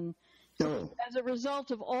phenomenon No. As a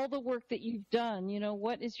result of all the work that you've done,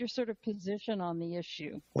 what is your sort of position on the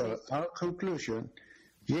issue? Well, our conclusion,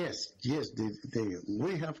 yes,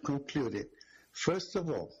 we have concluded, first of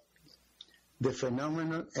all, the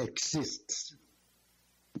phenomenon exists.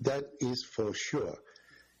 That is for sure.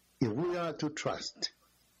 If we are to trust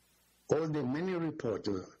all the many reports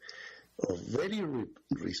of very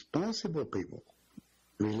responsible people,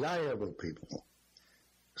 reliable people,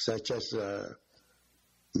 such as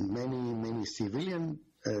many civilian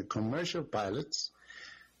commercial pilots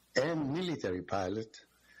and military pilots,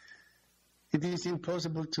 it is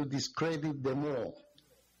impossible to discredit them all.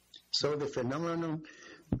 So the phenomenon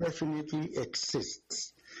definitely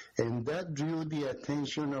exists, and that drew the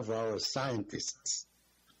attention of our scientists.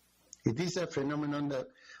 It is a phenomenon that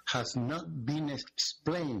has not been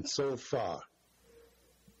explained so far.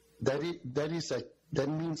 That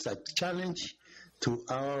means a challenge to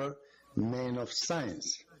our men of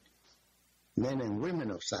science, men and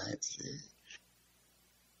women of science.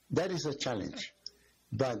 That is a challenge,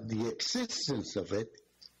 but the existence of it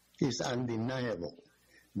is undeniable.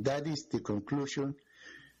 That is the conclusion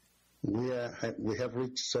we have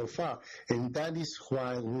reached so far, and that is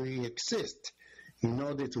why we exist, in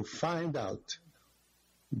order to find out,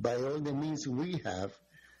 by all the means we have,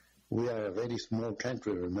 we are a very small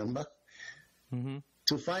country, remember,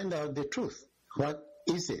 to find out the truth. What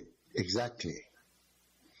is it exactly?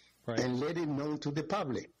 Right. And let it known to the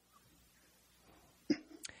public.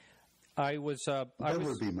 That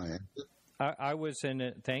would be my answer. I was in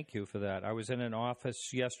it. Thank you for that. I was in an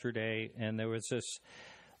office yesterday, and there was this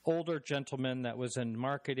older gentleman that was in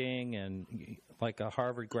marketing and like a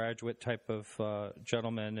Harvard graduate type of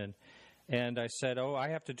gentleman, and I said, "Oh, I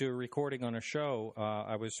have to do a recording on a show."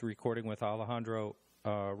 I was recording with Alejandro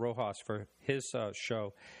Rojas for his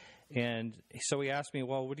show, and so he asked me,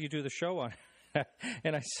 "Well, what do you do the show on?"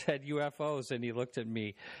 And I said, "UFOs," and he looked at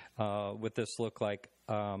me with this look like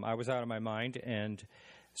I was out of my mind, and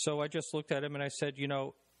so I just looked at him and I said,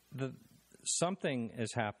 something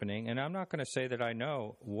is happening, and I'm not going to say that I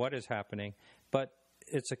know what is happening, but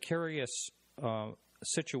it's a curious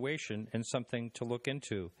situation and something to look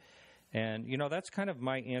into. And, that's kind of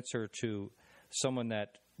my answer to someone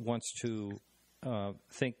that wants to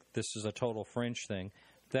think this is a total fringe thing,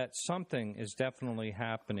 that something is definitely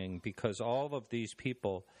happening, because all of these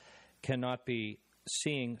people cannot be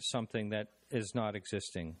seeing something that is not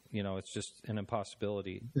existing. It's just an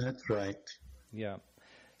impossibility. That's right. Yeah.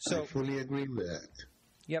 So I fully agree with that.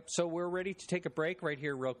 Yep. So we're ready to take a break right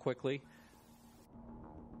here real quickly.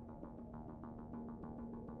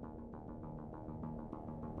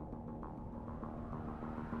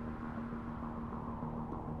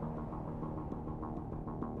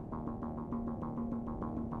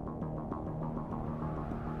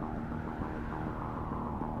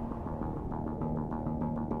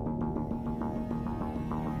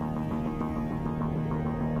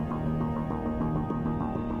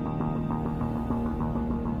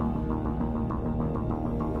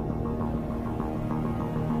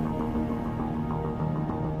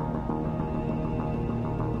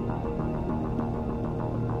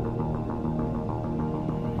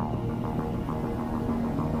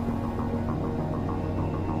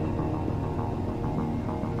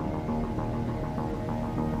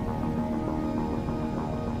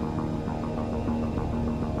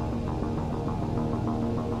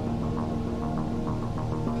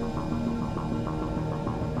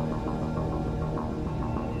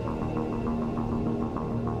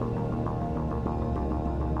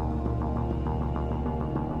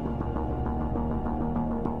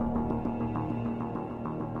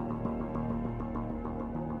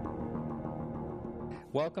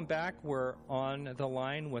 Welcome back. We're on the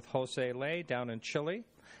line with Jose Ley down in Chile,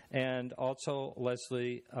 and also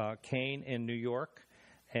Leslie Kean in New York.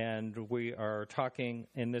 And we are talking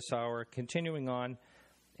in this hour, continuing on.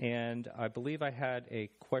 And I believe I had a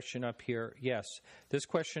question up here. Yes, this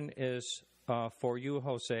question is for you,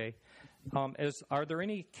 Jose. Are there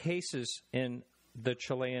any cases in the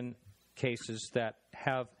Chilean cases that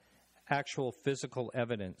have actual physical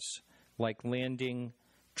evidence, like landing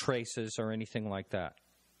traces or anything like that?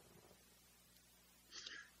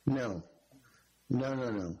 No. We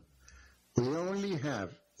only have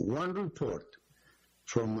one report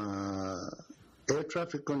from an air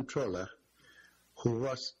traffic controller who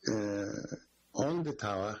was on the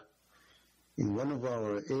tower in one of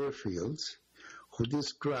our airfields, who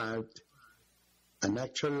described an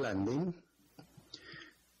actual landing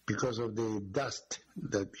because of the dust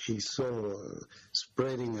that he saw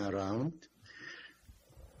spreading around.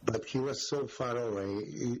 But he was so far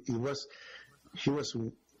away. He was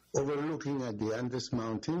overlooking at the Andes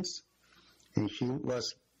Mountains, and he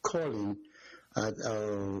was calling at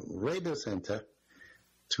our radio center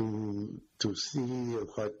to see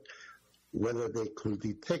whether they could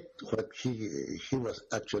detect what he was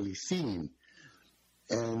actually seeing.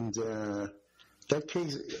 And that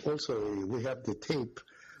case also, we have the tape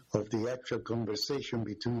of the actual conversation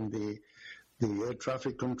between the air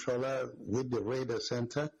traffic controller with the radar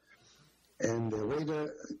center, and the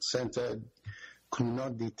radar center could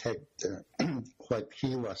not detect what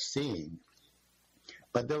he was seeing.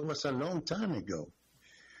 But that was a long time ago,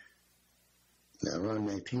 around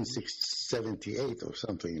 1978 or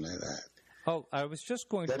something like that. Oh, I was just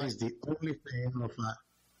going to... That is the only thing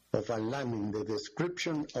of a landing, the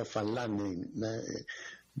description of a landing.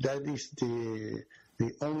 That is the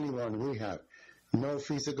only one we have. No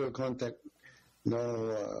physical contact,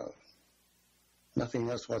 no nothing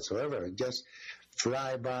else whatsoever. Just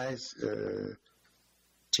flybys,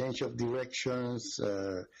 change of directions,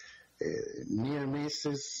 near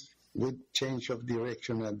misses with change of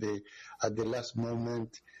direction at the last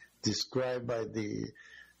moment, described by the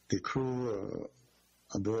crew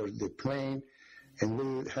aboard the plane. And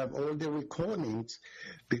we have all the recordings,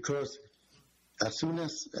 because as soon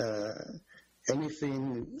as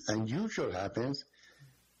anything unusual happens,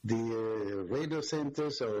 the radio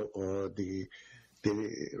centers or the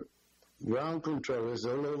ground controllers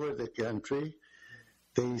all over the country,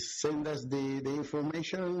 they send us the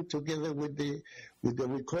information together with the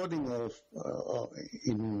recording of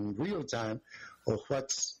in real time of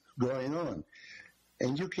what's going on.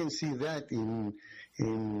 And you can see that in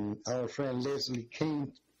our friend Leslie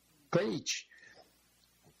Kean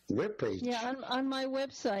webpage. Yeah, on my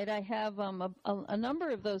website I have a number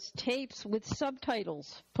of those tapes with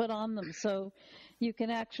subtitles put on them, so you can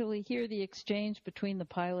actually hear the exchange between the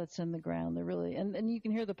pilots and the ground. They're really, and you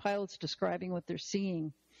can hear the pilots describing what they're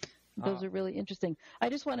seeing. Those are really interesting. I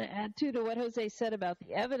just want to add, too, to what Jose said about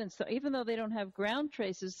the evidence. So even though they don't have ground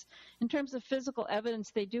traces, in terms of physical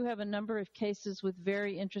evidence, they do have a number of cases with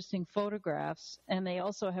very interesting photographs, and they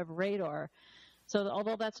also have radar. So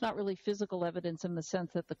although that's not really physical evidence in the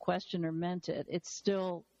sense that the questioner meant it, it's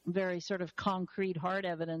still very sort of concrete, hard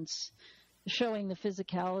evidence showing the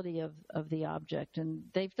physicality of the object. And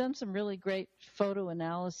they've done some really great photo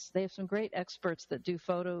analysis. They have some great experts that do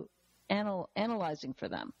photo analyzing for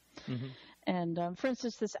them. Mm-hmm. And for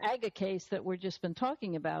instance, this AGA case that we've just been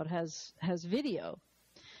talking about has video.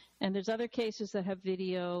 And there's other cases that have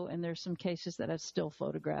video, and there's some cases that have still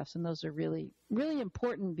photographs, and those are really, really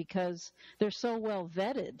important because they're so well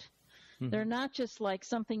vetted. Mm-hmm. They're not just like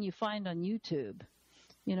something you find on YouTube.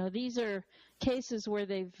 You know, these are cases where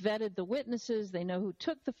they've vetted the witnesses, they know who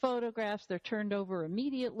took the photographs, they're turned over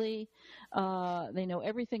immediately, they know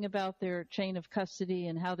everything about their chain of custody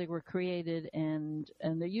and how they were created, and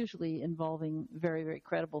they're usually involving very, very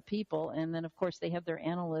credible people. And then, of course, they have their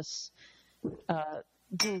analysts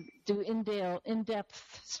do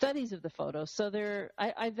in-depth studies of the photos. So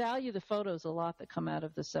I value the photos a lot that come out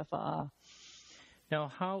of the CEFAA.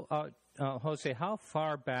 Now, Jose, how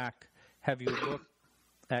far back have you looked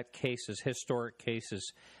at cases, historic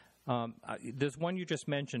cases? There's one you just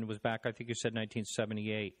mentioned was back, I think you said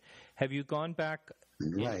 1978. Have you gone back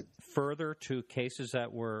further to cases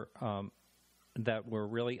that were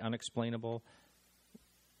really unexplainable?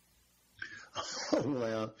 Oh,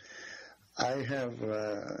 well, I have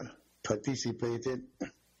participated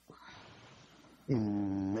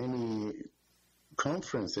in many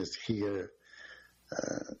conferences here,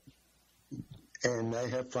 and I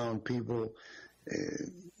have found people,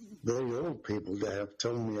 very old people, that have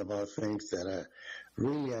told me about things that are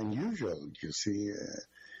really unusual, you see,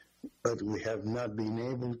 but we have not been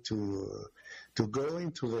able to go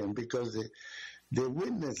into them because the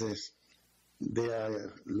witnesses, they are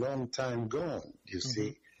a long time gone, you mm-hmm.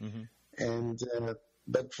 see. Mm-hmm. And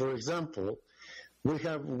but for example, we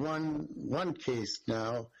have one case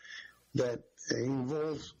now that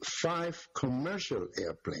involves 5 commercial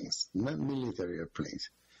airplanes, not military airplanes,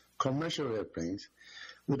 commercial airplanes,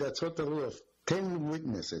 with a total of 10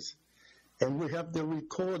 witnesses. And we have the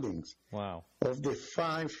recordings of the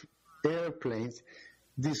 5 airplanes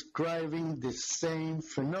describing the same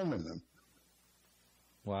phenomenon.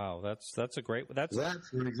 Wow, that's a great... That,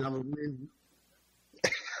 for example,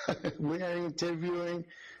 we are interviewing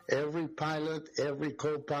every pilot, every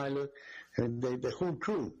co-pilot, and the whole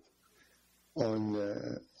crew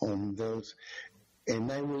on those.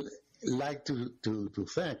 And I would like to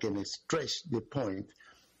thank and stress the point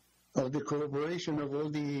of the collaboration of all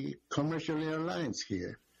the commercial airlines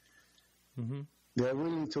here. Mm-hmm. They are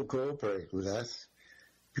willing to cooperate with us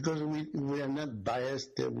because we are not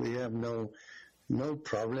biased. We have no no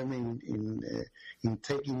problem in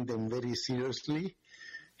taking them very seriously.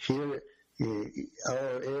 Here,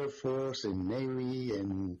 our Air Force and Navy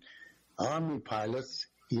and Army pilots,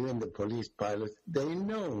 even the police pilots, they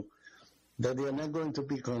know that they are not going to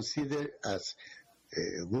be considered as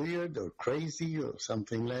weird or crazy or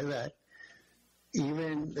something like that,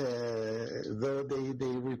 even though they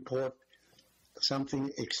report something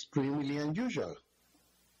extremely unusual.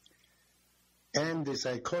 And the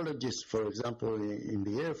psychologist, for example, in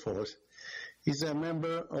the Air Force, is a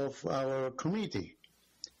member of our committee.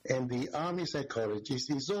 And the Army psychologist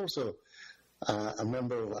is also a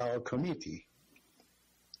member of our committee.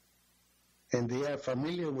 And they are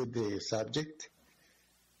familiar with the subject.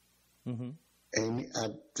 Mm-hmm. And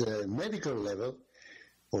at the medical level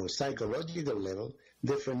or psychological level,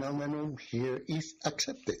 the phenomenon here is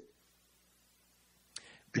accepted.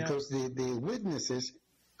 Because the witnesses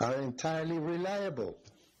are entirely reliable.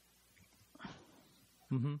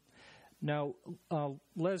 Mm-hmm. Now,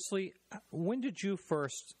 Leslie, when did you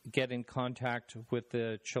first get in contact with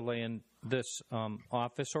the Chilean, this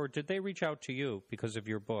office, or did they reach out to you because of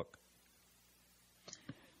your book?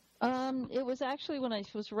 It was actually when I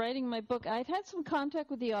was writing my book. I'd had some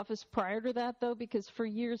contact with the office prior to that, though, because for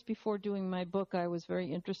years before doing my book, I was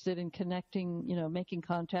very interested in connecting, making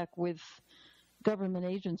contact with government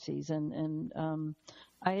agencies. And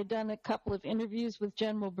I had done a couple of interviews with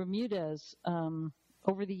General Bermudez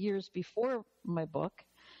over the years before my book.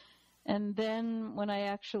 And then when I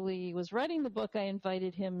actually was writing the book, I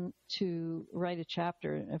invited him to write a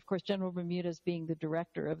chapter. Of course, General Bermudez being the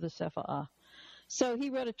director of the CEFAA. So he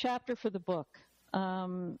wrote a chapter for the book.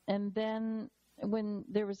 And then when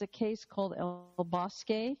there was a case called El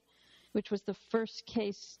Bosque, which was the first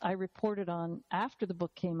case I reported on after the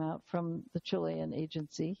book came out from the Chilean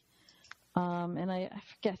agency. And I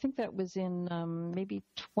forget, I think that was in maybe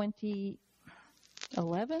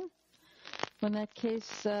 2011 when that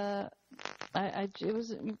case, it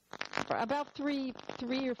was about three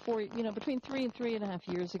or four, between 3 and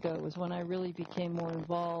 3.5 years ago was when I really became more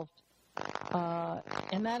involved.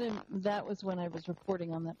 And that was when I was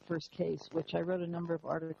reporting on that first case, which I wrote a number of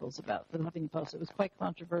articles about for the Huffington Post. It was quite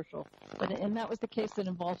controversial, and that was the case that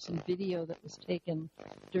involved some video that was taken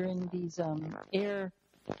during these an air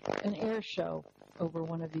show over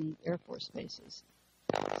one of the Air Force bases.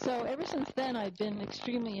 So ever since then, I've been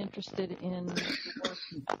extremely interested in the work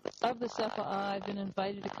of the CEFAA. I've been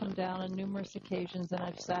invited to come down on numerous occasions, and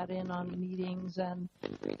I've sat in on meetings and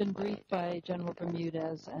been briefed by General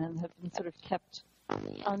Bermudez and have been sort of kept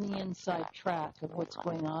on the inside track of what's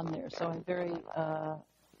going on there. So I'm very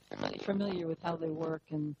familiar with how they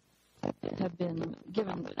work and have been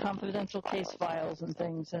given confidential case files and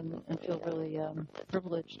things and feel really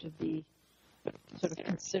privileged to be sort of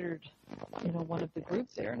considered, one of the group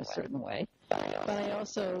there in a certain way. But I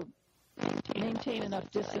also maintain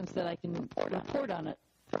enough distance that I can report on it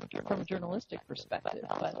from a journalistic perspective.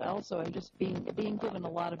 But also I'm just being given a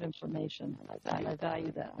lot of information, and I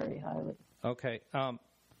value that very highly. Okay.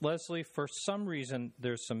 Leslie, for some reason,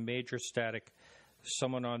 there's some major static.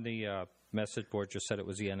 Someone on the message board just said it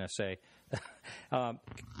was the NSA. Yeah.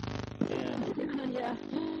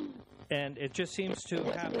 And it just seems to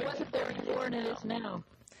happen. It wasn't there before, and it is now.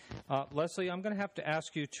 Leslie, I'm going to have to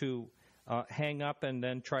ask you to hang up and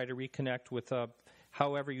then try to reconnect with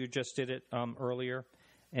however you just did it earlier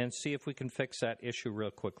and see if we can fix that issue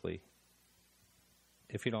real quickly,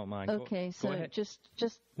 if you don't mind. Okay, go so ahead. just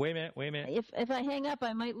Wait a minute. If I hang up,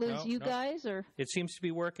 I might lose you guys, or it seems to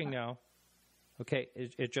be working now. Okay,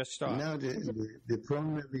 it just stopped. Now the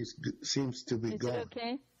problem seems to be gone. Is it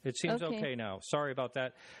okay? It seems okay now. Sorry about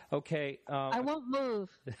that. Okay. I won't move.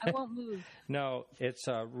 No, it's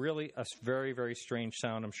really a very, very strange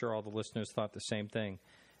sound. I'm sure all the listeners thought the same thing.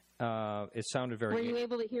 It sounded very... Were you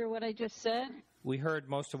able to hear what I just said? We heard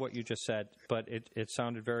most of what you just said, but it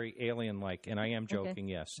sounded very alien-like, and I am joking,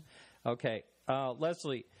 yes. Okay.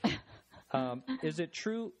 Leslie, is it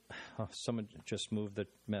true... Oh, someone just moved the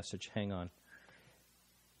message. Hang on.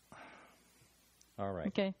 All right.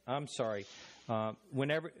 Okay. I'm sorry.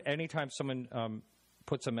 Anytime someone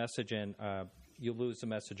puts a message in, you lose the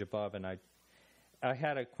message above. And I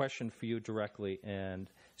had a question for you directly. And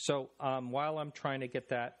so while I'm trying to get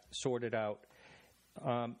that sorted out,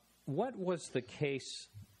 what was the case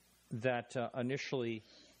that initially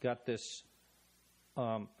got this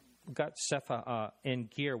got CEFAA in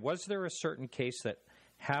gear? Was there a certain case that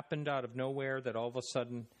happened out of nowhere that all of a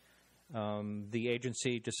sudden the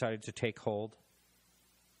agency decided to take hold?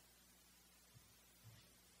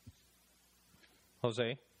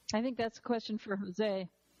 Jose? I think that's a question for Jose.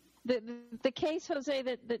 The case, Jose,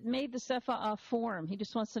 that made the CEFAA form. He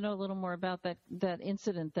just wants to know a little more about that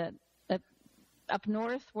incident that up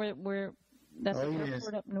north, where that's the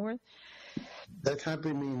airport up north. That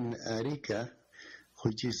happened in Arica,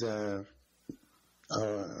 which is our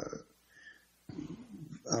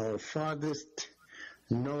farthest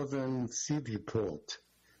northern city port.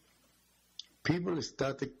 People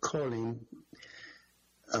started calling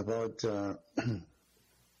about a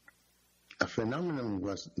phenomenon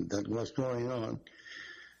that was going on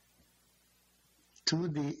to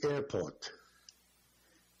the airport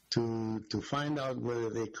to find out whether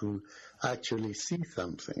they could actually see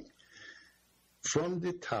something. From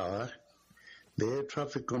the tower, the air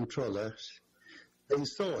traffic controllers, they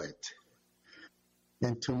saw it.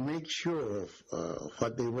 And to make sure of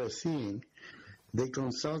what they were seeing, they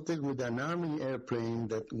consulted with an Army airplane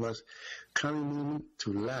that was coming in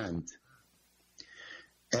to land.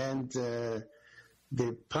 And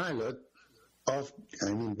the pilot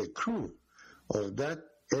the crew of that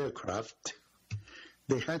aircraft,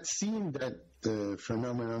 they had seen that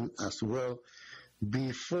phenomenon as well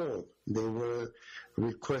before they were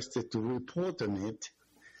requested to report on it.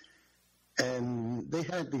 And they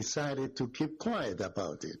had decided to keep quiet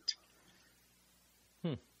about it.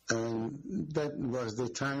 And that was the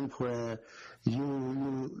time where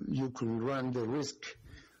you could run the risk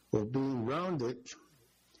of being grounded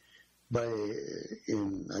by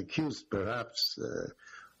accused perhaps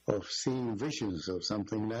of seeing visions or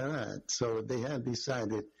something like that. So they had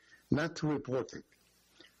decided not to report it.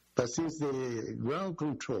 But since the ground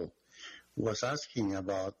control was asking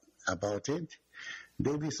about it,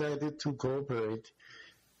 they decided to cooperate,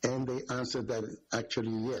 and they answered that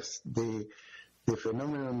actually yes, the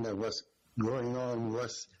phenomenon that was going on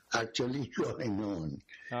was actually going on.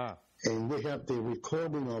 And we have the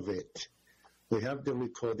recording of it. We have the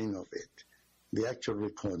recording of it, the actual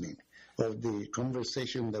recording of the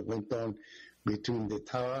conversation that went on between the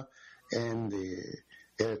tower and the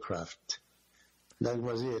aircraft. That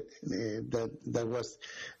was it. That was,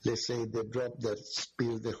 let's say, the drop that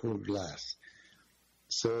spilled the whole glass.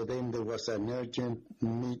 So then there was an urgent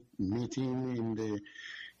meeting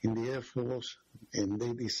in the Air Force, and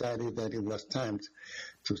they decided that it was time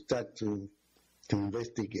to start to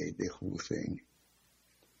investigate the whole thing.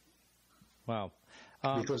 Wow.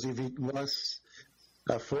 Because if it was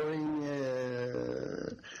a foreign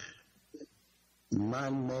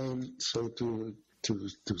man-made, so to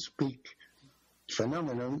speak,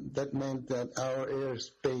 phenomenon, that meant that our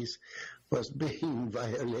airspace was being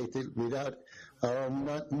violated without our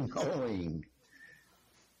not knowing.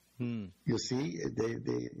 You see,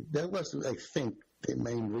 that was, I think, the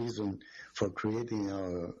main reason for creating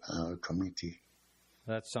our committee.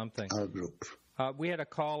 That's something. Our group. We had a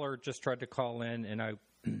caller just tried to call in, and I,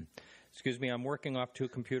 excuse me, I'm working off two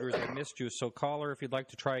computers. I missed you. So, caller, if you'd like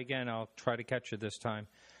to try again, I'll try to catch you this time.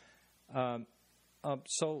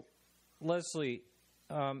 So, Leslie,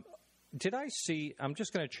 did I see? I'm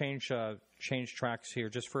just going to change tracks here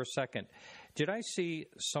just for a second. Did I see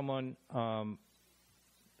someone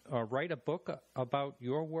write a book about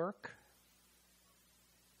your work?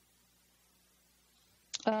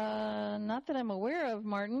 Not that I'm aware of,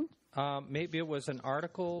 Martin. Maybe it was an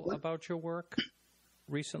article about your work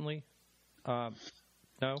recently.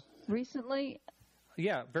 No? Recently?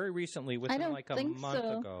 Yeah, very recently, within like a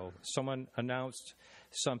month ago. Someone announced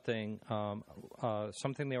something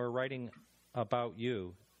they were writing about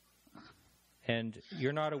you. And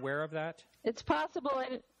you're not aware of that? It's possible.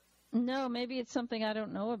 No, maybe it's something I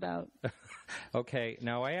don't know about. Okay.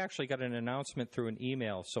 Now, I actually got an announcement through an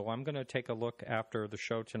email, so I'm going to take a look after the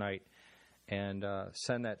show tonight and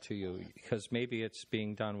send that to you, because maybe it's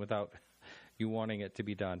being done without you wanting it to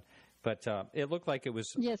be done. But it looked like it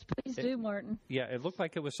was... Yes, please do, Martin. Yeah, it looked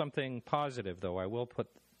like it was something positive, though. I will put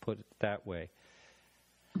it that way.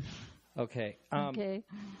 Okay. Okay.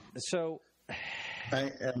 So...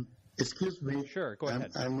 excuse me. Sure, go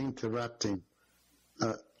ahead. I'm interrupting.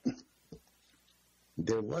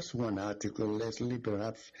 There was one article, Leslie,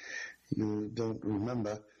 perhaps you don't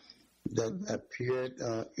remember, that appeared.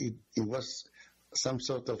 It was some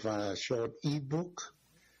sort of a short e-book.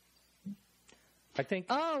 I think.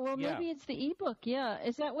 Oh, well, maybe it's the e-book. Yeah,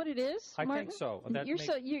 is that what it is, Martin? I think so.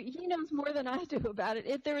 He knows more than I do about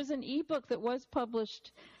it. There was an e-book that was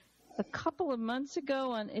published a couple of months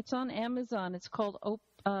ago. It's on Amazon. It's called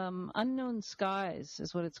Unknown Skies,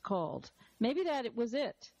 is what it's called. Maybe it was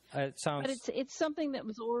it. It sounds. But it's something that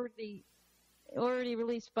was already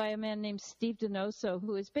released by a man named Steve Donoso,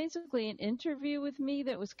 who is basically an interview with me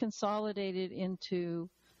that was consolidated into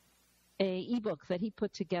a e-book that he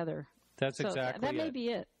put together. That's exactly that may be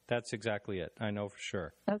it. That's exactly it. I know for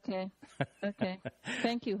sure. Okay.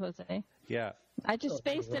 Thank you, Jose. Yeah. I just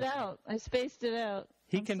spaced it out.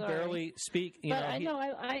 He I'm can sorry. barely speak.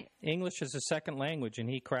 English is a second language, and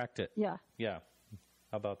he cracked it. Yeah. Yeah.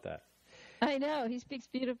 How about that? I know he speaks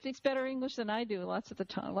better English than I do lots of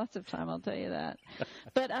time. I'll tell you that.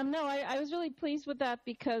 But no, I was really pleased with that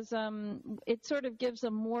because it sort of gives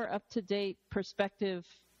a more up to date perspective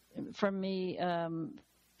from me,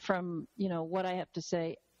 from what I have to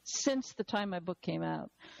say since the time my book came out.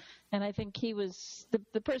 And I think he was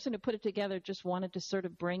the person who put it together. Just wanted to sort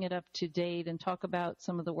of bring it up to date and talk about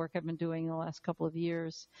some of the work I've been doing in the last couple of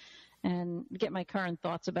years, and get my current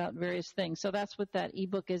thoughts about various things. So that's what that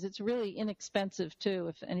ebook is. It's really inexpensive too,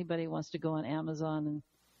 if anybody wants to go on Amazon and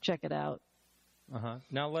check it out.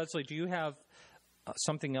 Now, Leslie, do you have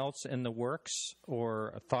something else in the works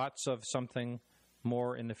or thoughts of something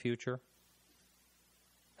more in the future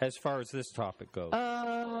as far as this topic goes?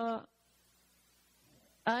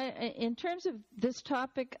 In terms of this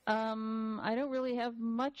topic, I don't really have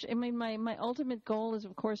much. I mean, my ultimate goal is,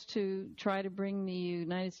 of course, to try to bring the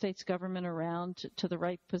United States government around to the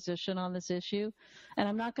right position on this issue. And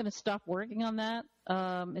I'm not going to stop working on that.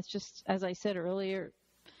 It's just, as I said earlier,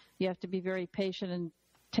 you have to be very patient and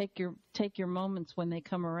take your moments when they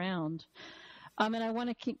come around. And I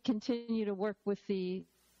want to continue to work with the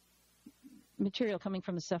material coming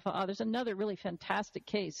from the CEFAA. There's another really fantastic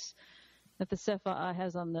case that the CEFAA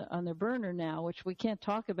has on their burner now, which we can't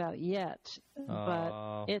talk about yet,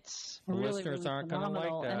 but it's really, really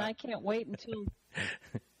phenomenal. And I can't wait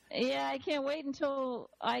until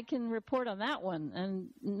I can report on that one. And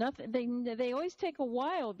nothing. They always take a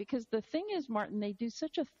while because the thing is, Martin, they do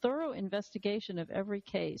such a thorough investigation of every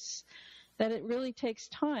case that it really takes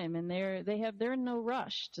time, and they're in no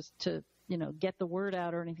rush to get the word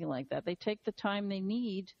out or anything like that. They take the time they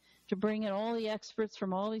need to bring in all the experts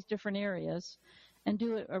from all these different areas and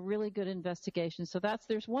do a really good investigation. So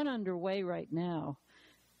there's one underway right now,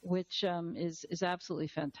 which is absolutely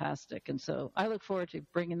fantastic. And so I look forward to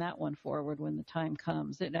bringing that one forward when the time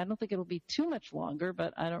comes. I don't think it'll be too much longer,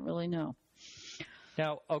 but I don't really know.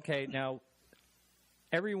 Now,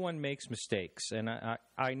 everyone makes mistakes, and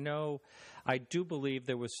I know, I do believe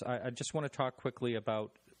there was, I just want to talk quickly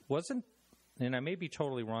about, and I may be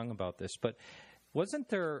totally wrong about this, but wasn't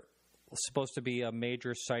there supposed to be a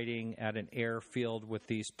major sighting at an airfield with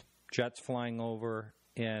these jets flying over,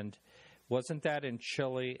 and wasn't that in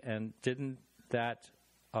Chile, and didn't that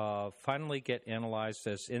finally get analyzed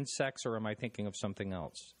as insects, or am I thinking of something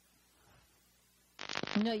else?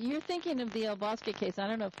 No, you're thinking of the El Bosque case. I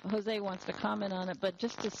don't know if Jose wants to comment on it, but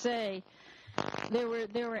just to say, there were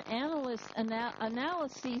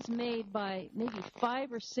analyses made by maybe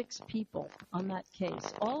 5 or 6 people on that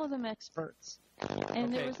case, all of them experts.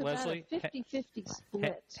 And there was about Leslie, a 50-50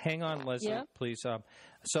 split. Hang on, Leslie, please.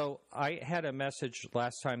 So I had a message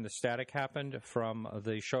last time the static happened from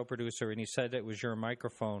the show producer, and he said it was your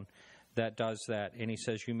microphone that does that. And he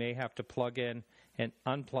says you may have to plug in and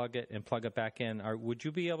unplug it and plug it back in. Would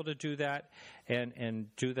you be able to do that and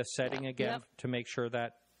do the setting again to make sure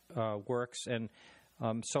that works? And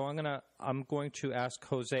so I'm going to ask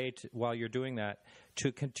Jose while you're doing that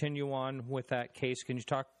to continue on with that case. Can you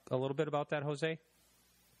talk a little bit about that, Jose?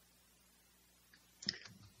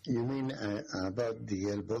 You mean about the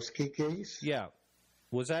El Bosque case? Yeah.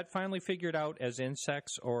 Was that finally figured out as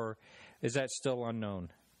insects, or is that still unknown?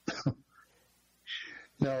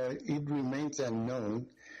 No, it remains unknown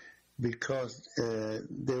because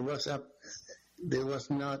there was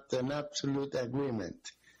not an absolute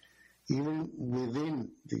agreement, even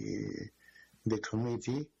within the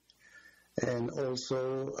committee, and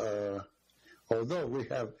also although we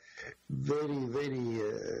have very,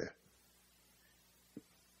 very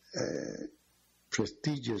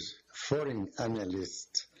prestigious foreign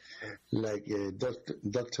analysts like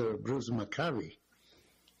Dr. Bruce McCarry,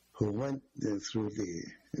 who went through the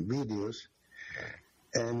videos,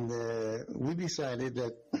 and we decided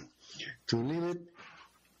that to leave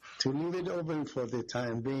it open for the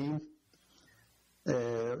time being.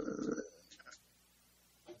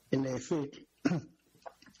 And I think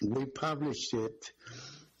we published it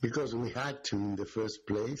because we had to in the first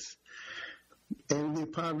place, and we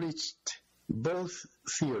published both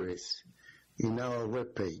theories in our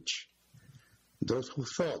webpage. Those who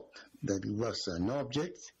thought that it was an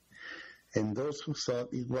object, and those who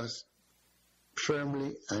thought it was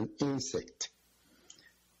firmly an insect.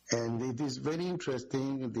 And it is very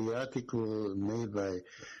interesting, the article made by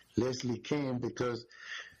Leslie Kean, because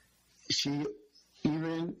she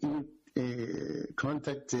even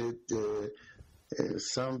contacted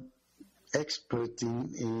some expert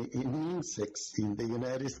in insects in the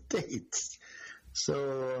United States.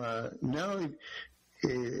 So now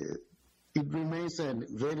it remains a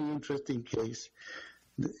very interesting case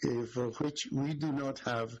for which we do not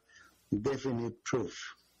have definite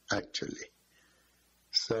proof, actually.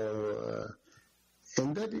 So,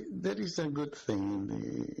 and that is a good thing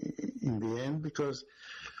in the end, because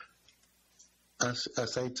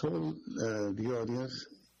as I told the audience,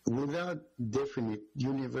 without definite,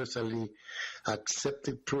 universally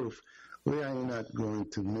accepted proof, we are not going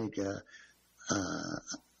to make a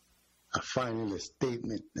final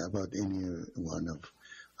statement about any one of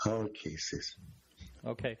our cases.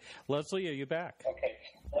 Okay. Leslie, are you back?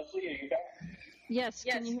 Yes.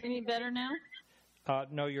 Can you hear me better now?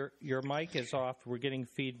 No, your mic is off. We're getting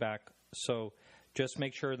feedback, so just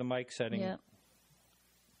make sure the mic setting. Yeah.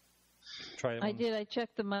 Try it. I did. I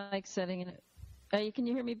checked the mic setting. Can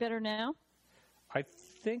you hear me better now? I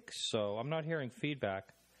think so. I'm not hearing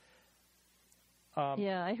feedback.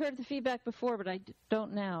 Yeah, I heard the feedback before, but I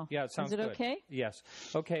don't now. Yeah, it sounds good. Is it okay? Yes.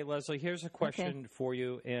 Okay, Leslie, here's a question for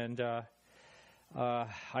you, and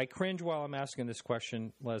I cringe while I'm asking this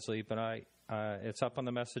question, Leslie, but it's up on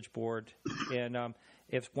the message board, and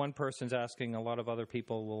if one person's asking, a lot of other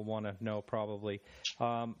people will want to know probably.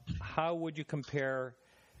 How would you compare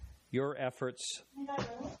your efforts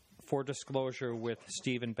for disclosure with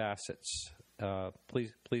Stephen Bassett's?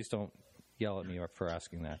 Please don't yell at me for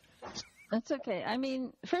asking that. That's okay. I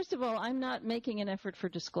mean, first of all, I'm not making an effort for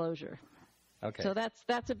disclosure. Okay. So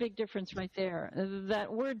that's a big difference right there.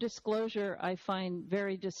 That word disclosure I find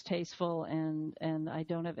very distasteful, and I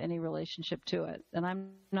don't have any relationship to it. And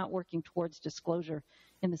I'm not working towards disclosure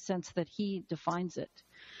in the sense that he defines it.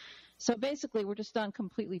 So basically, we're just on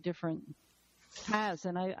completely different paths,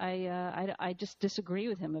 and I just disagree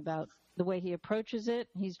with him about the way he approaches it.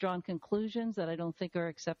 He's drawn conclusions that I don't think are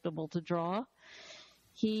acceptable to draw.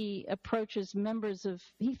 He approaches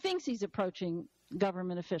he thinks he's approaching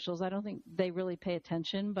government officials. I don't think they really pay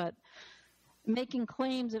attention, but making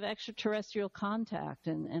claims of extraterrestrial contact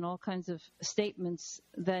and all kinds of statements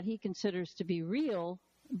that he considers to be real,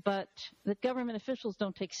 but that government officials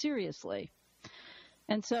don't take seriously.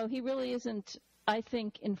 And so he really isn't, I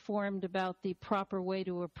think, informed about the proper way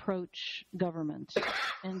to approach government.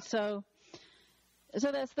 And so those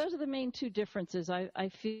are the main two differences. I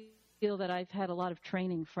feel that I've had a lot of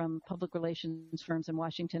training from public relations firms in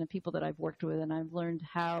Washington and people that I've worked with, and I've learned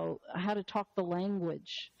how to talk the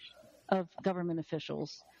language of government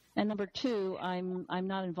officials. And number two, I'm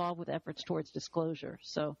not involved with efforts towards disclosure.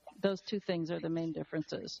 So those two things are the main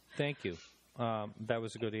differences. Thank you. That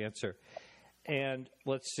was a good answer. And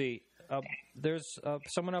let's see. There's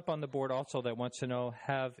someone up on the board also that wants to know,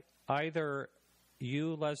 have either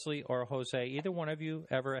you, Leslie, or Jose, either one of you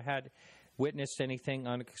ever witnessed anything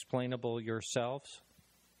unexplainable yourselves?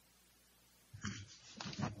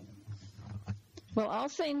 Well, I'll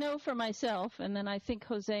say no for myself, and then I think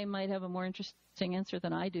Jose might have a more interesting answer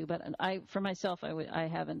than I do. But for myself, I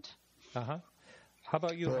haven't. How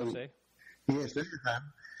about you, Jose? Yes, I have.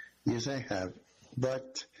 Yes, I have.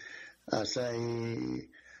 But as I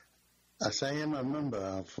am a member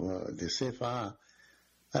of the CEFAA,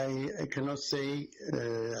 I cannot say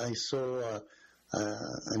I saw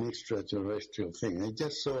an extraterrestrial thing. I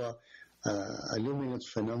just saw a luminous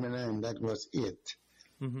phenomena, and that was it.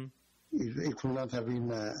 Mm-hmm. It could not have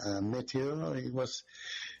been a meteor. It was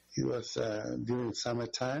during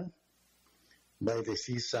summertime by the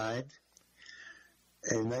seaside,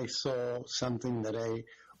 and I saw something that I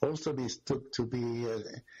also mistook to be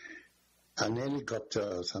an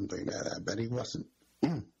helicopter or something like that, but it wasn't.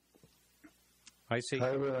 I see.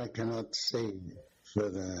 However, I cannot say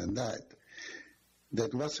further than that.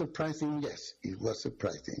 That was surprising, yes. It was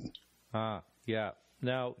surprising. Yeah.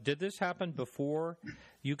 Now, did this happen before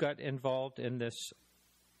you got involved in this,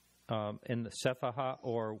 in the CEFAA,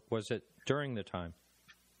 or was it during the time?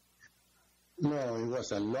 No, it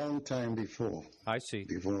was a long time before. I see.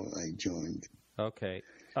 Before I joined. Okay.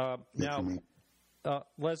 Now,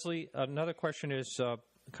 Leslie, another question is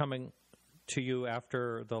coming to you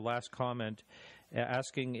after the last comment,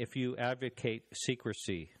 asking if you advocate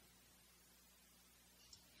secrecy.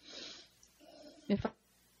 If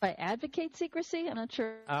I advocate secrecy, I'm not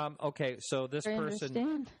sure. Okay, so this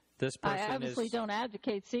person, I obviously don't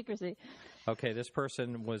advocate secrecy. Okay, this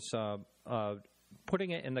person was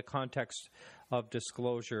putting it in the context of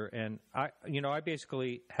disclosure, and I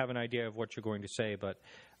basically have an idea of what you're going to say, but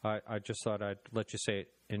I just thought I'd let you say it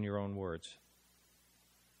in your own words.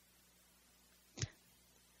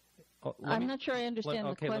 I'm not sure I understand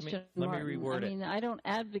the question. Let me reword it. I mean, I don't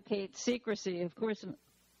advocate secrecy, of course.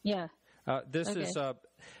 Yeah. This is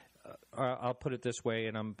I'll put it this way,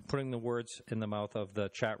 and I'm putting the words in the mouth of the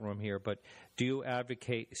chat room here, but do you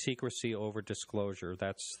advocate secrecy over disclosure?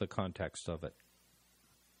 That's the context of it.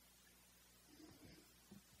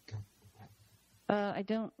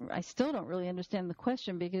 I still don't really understand the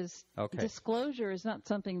question, because disclosure is not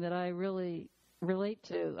something that I really relate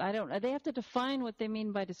to. They have to define what they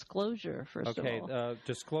mean by disclosure, first of all. Okay,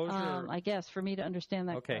 disclosure. I guess, for me to understand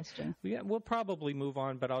that question. Yeah, we'll probably move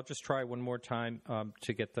on, but I'll just try one more time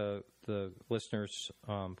to get the listener's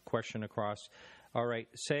question across. All right,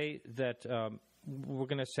 say that we're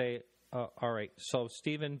going to say, all right, so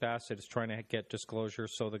Stephen Bassett is trying to get disclosure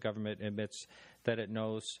so the government admits that it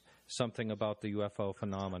knows something about the UFO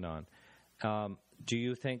phenomenon. Do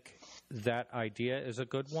you think that idea is a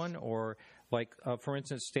good one? Or, like, for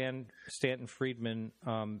instance, Stanton Friedman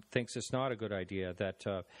thinks it's not a good idea, that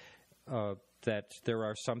there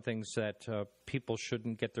are some things that people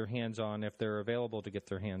shouldn't get their hands on if they're available to get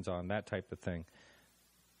their hands on, that type of thing.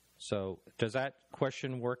 So does that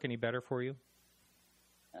question work any better for you?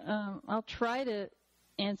 I'll try to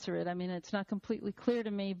answer it. I mean, it's not completely clear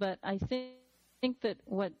to me, but I think that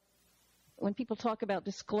when people talk about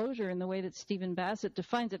disclosure in the way that Stephen Bassett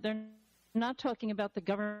defines it, they're not talking about the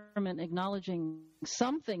government acknowledging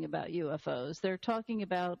something about UFOs. They're talking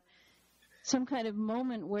about some kind of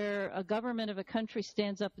moment where a government of a country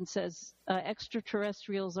stands up and says,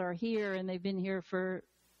 extraterrestrials are here, and they've been here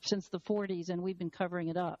since the 40s, and we've been covering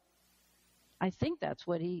it up. I think that's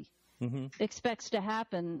what he expects to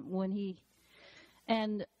happen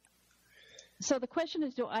and so the question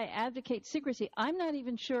is, do I advocate secrecy? I'm not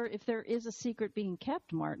even sure if there is a secret being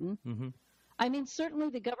kept, Martin. I mean, certainly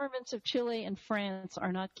the governments of Chile and France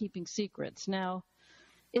are not keeping secrets. Now,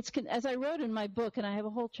 as I wrote in my book, and I have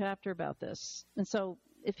a whole chapter about this, and so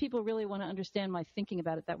if people really want to understand my thinking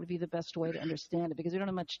about it, that would be the best way to understand it, because we don't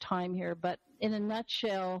have much time here. But in a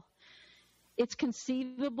nutshell, it's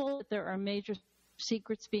conceivable that there are major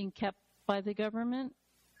secrets being kept by the government,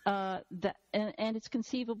 and it's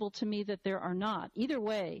conceivable to me that there are not. Either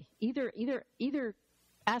way, either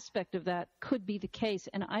aspect of that could be the case,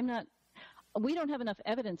 and we don't have enough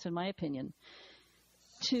evidence, in my opinion,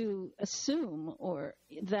 to assume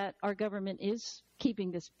that our government is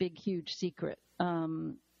keeping this big, huge secret.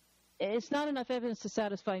 It's not enough evidence to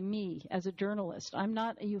satisfy me as a journalist. I'm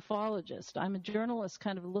not a ufologist. I'm a journalist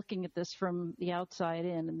kind of looking at this from the outside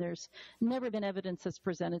in, and there's never been evidence that's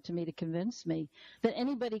presented to me to convince me that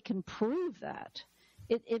anybody can prove that.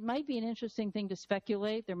 It might be an interesting thing to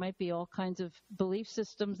speculate. There might be all kinds of belief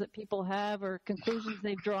systems that people have or conclusions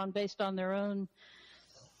they've drawn based on their own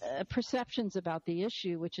perceptions about the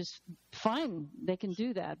issue, which is fine. They can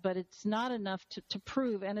do that, but it's not enough to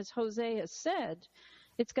prove. And as Jose has said,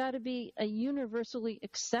 it's got to be a universally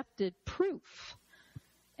accepted proof.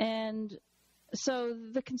 And so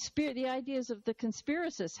the ideas of the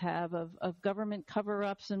conspiracists have of government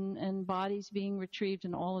cover-ups and bodies being retrieved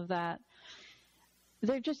and all of that,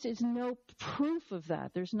 there just is no proof of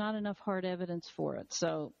that. There's not enough hard evidence for it.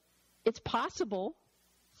 So it's possible,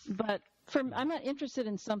 but I'm not interested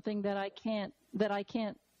in something that I can't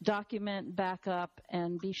document, back up,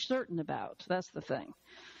 and be certain about. That's the thing.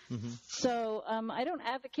 So I don't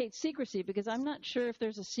advocate secrecy, because I'm not sure if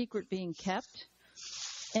there's a secret being kept.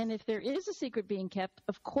 And if there is a secret being kept,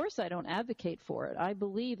 of course I don't advocate for it. I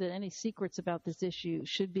believe that any secrets about this issue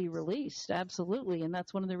should be released, absolutely. And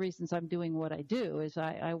that's one of the reasons I'm doing what I do, is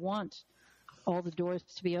I want all the doors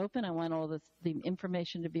to be open. I want all the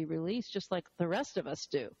information to be released, just like the rest of us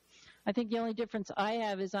do. I think the only difference I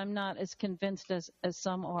have is I'm not as convinced as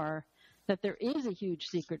some are that there is a huge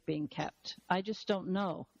secret being kept. I just don't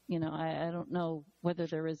know. I don't know whether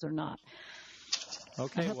there is or not.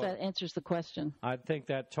 Okay, I hope that answers the question. I think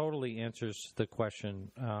that totally answers the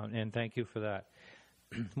question, and thank you for that.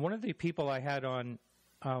 One of the people I had on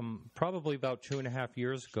probably about 2.5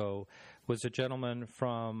 years ago was a gentleman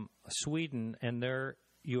from Sweden and their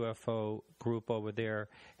UFO group over there.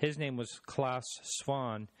 His name was Klaus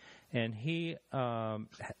Svan, and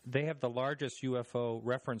they have the largest UFO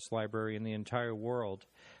reference library in the entire world.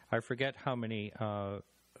 I forget how many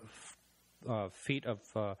feet of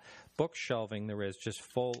book shelving there is, just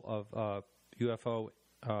full of UFO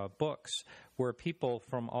books, where people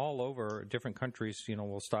from all over different countries,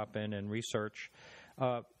 will stop in and research.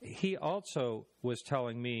 He also was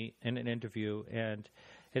telling me in an interview, and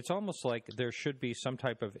it's almost like there should be some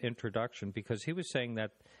type of introduction, because he was saying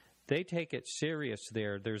that they take it serious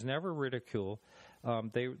there. There's never ridicule.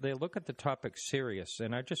 They look at the topic serious.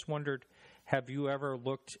 And I just wondered, have you ever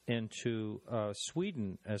looked into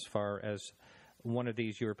Sweden as far as one of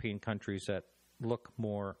these European countries that look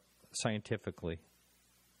more scientifically?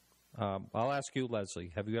 I'll ask you,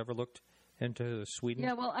 Leslie. Have you ever looked into Sweden?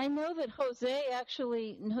 Yeah, well, I know that Jose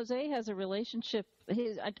has a relationship.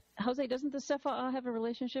 Jose, doesn't the CEFAA have a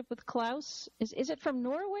relationship with Klaus? Is it from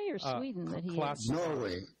Norway or Sweden that he Klaus, is?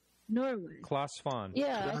 Norway. Klaus Svahn.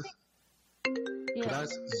 Yeah.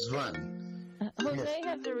 Klaus Svahn. Jose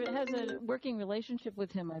has a working relationship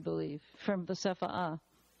with him, I believe, from the CEFAA,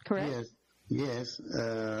 correct? Yes.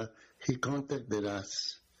 He contacted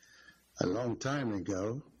us a long time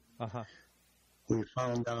ago. Uh-huh. We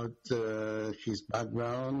found out his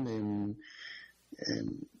background and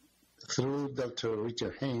through Dr.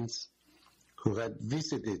 Richard Haynes, who had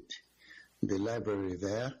visited the library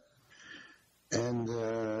there, and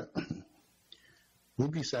we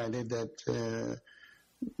decided that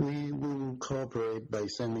we will cooperate by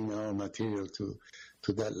sending our material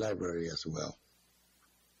to that library as well.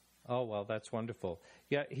 Oh, well, that's wonderful.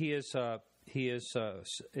 Yeah, he is. It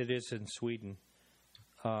is in Sweden,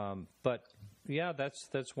 but yeah,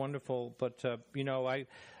 that's wonderful. But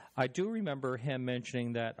I do remember him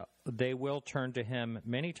mentioning that they will turn to him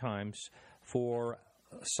many times for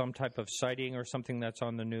some type of sighting or something that's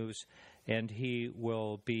on the news, and he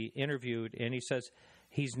will be interviewed. And he says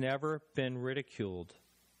he's never been ridiculed,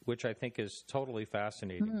 which I think is totally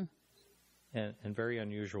fascinating and very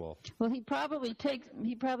unusual. Well, he probably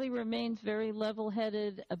remains very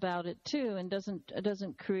level-headed about it too, and doesn't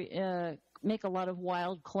make a lot of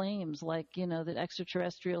wild claims like that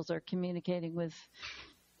extraterrestrials are communicating with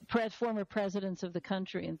former presidents of the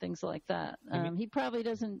country and things like that. He probably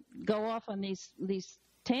doesn't go off on these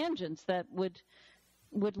tangents that would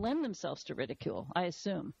lend themselves to ridicule, I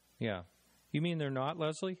assume. Yeah. You mean they're not,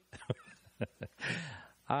 Leslie?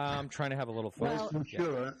 I'm trying to have a little fun. That's for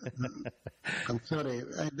sure. I'm sorry.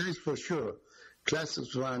 That's for sure. Klaus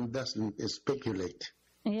Svahn doesn't speculate.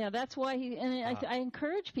 Yeah, that's why I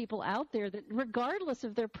encourage people out there that regardless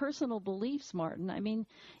of their personal beliefs, Martin, I mean,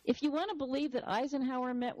 if you want to believe that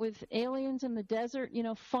Eisenhower met with aliens in the desert,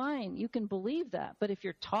 fine, you can believe that. But if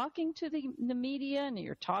you're talking to the media and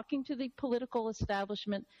you're talking to the political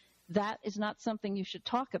establishment, that is not something you should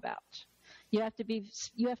talk about. You have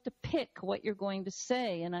to pick what you're going to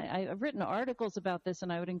say. And I've written articles about this,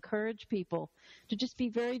 and I would encourage people to just be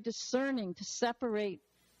very discerning to separate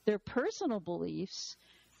their personal beliefs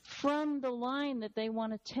from the line that they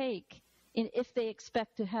want to take if they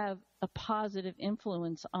expect to have a positive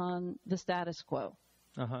influence on the status quo.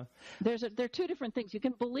 Uh-huh. There are two different things. You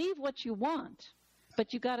can believe what you want,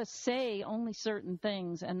 but you got to say only certain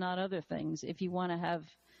things and not other things if you want to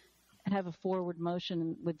have a forward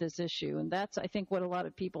motion with this issue. And that's, I think, what a lot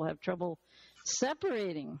of people have trouble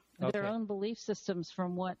separating their own belief systems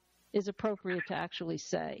from what is appropriate to actually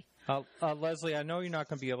say. Leslie, I know you're not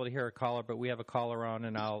going to be able to hear a caller, but we have a caller on,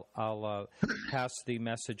 and I'll pass the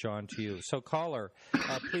message on to you. So, caller,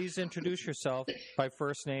 please introduce yourself by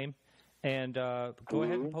first name, and go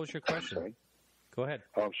ahead and pose your question. Sorry. Go ahead.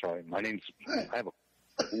 Oh, I'm sorry. I have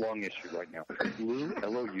a long issue right now. Lou,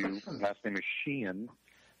 L-O-U, last name is Kean.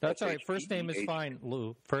 That's all right. First name is fine,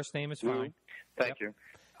 Lou. First name is fine. Thank you.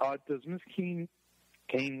 Does Ms. Kean,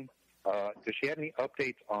 does she have any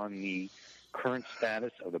updates on the current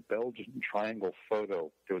status of the Belgian triangle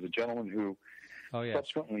photo? There was a gentleman who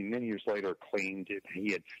subsequently, many years later, claimed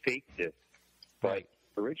he had faked it, but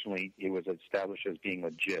originally it was established as being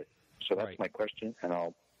legit. So that's my question, and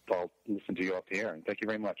I'll listen to you off the air. And thank you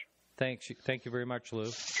very much. Thank you very much, Lou.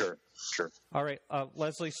 Sure. All right,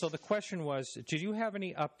 Leslie, so the question was, did you have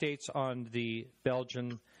any updates on the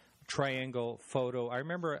Belgian triangle photo?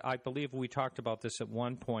 I believe we talked about this at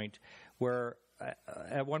one point, where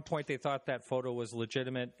at one point they thought that photo was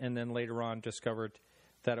legitimate and then later on discovered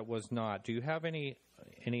that it was not. Do you have any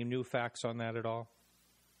new facts on that at all?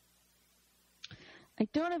 I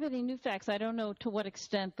don't have any new facts. I don't know to what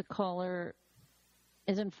extent the caller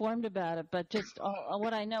is informed about it, but just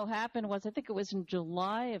what I know happened was, I think it was in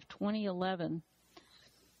July of 2011.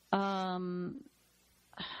 It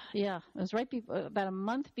was about a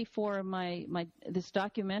month before this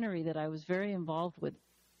documentary that I was very involved with,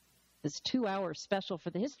 this 2-hour special for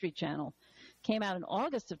the History Channel, came out in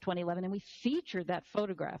August of 2011, and we featured that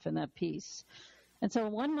photograph in that piece. And so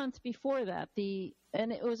 1 month before that,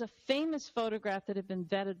 and it was a famous photograph that had been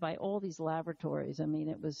vetted by all these laboratories. I mean,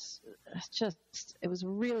 it was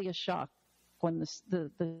really a shock when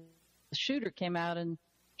the shooter came out in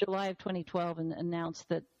July of 2012 and announced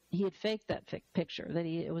that he had faked that picture, that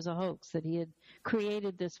it was a hoax, that he had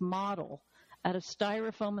created this model out of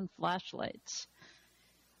styrofoam and flashlights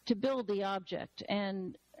to build the object.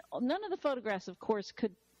 And none of the photographs, of course,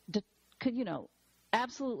 could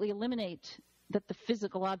absolutely eliminate that the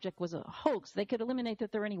physical object was a hoax. They could eliminate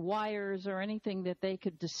that there were any wires or anything that they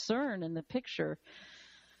could discern in the picture.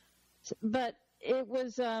 But it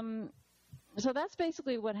was, so that's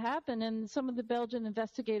basically what happened. And some of the Belgian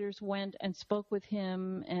investigators went and spoke with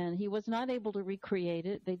him, and he was not able to recreate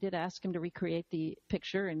it. They did ask him to recreate the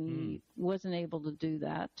picture, and he wasn't able to do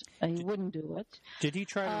that. He wouldn't do it. Did he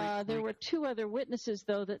try to? There were two other witnesses,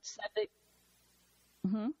 though, that said they.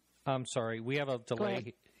 I'm sorry, we have a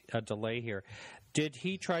delay here. Did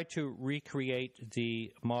he try to recreate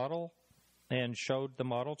the model and showed the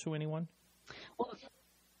model to anyone?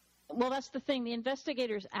 Well, that's the thing. The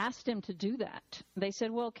investigators asked him to do that. They said,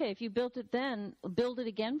 well, okay, if you built it then, build it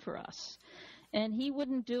again for us. And he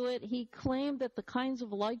wouldn't do it. He claimed that the kinds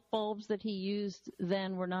of light bulbs that he used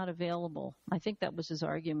then were not available. I think that was his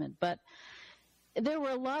argument. But there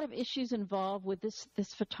were a lot of issues involved with this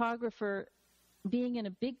photographer being in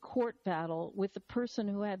a big court battle with the person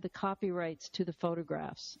who had the copyrights to the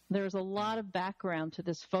photographs. There was a lot of background to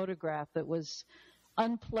this photograph that was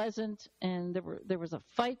unpleasant, and there was a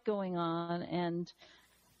fight going on, and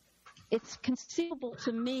it's conceivable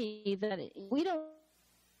to me that we don't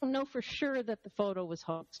know for sure that the photo was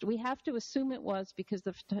hoaxed. We have to assume it was because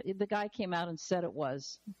the guy came out and said it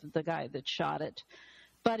was, the guy that shot it.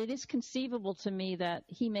 But it is conceivable to me that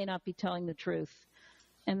he may not be telling the truth,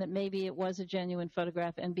 and that maybe it was a genuine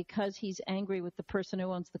photograph, and because he's angry with the person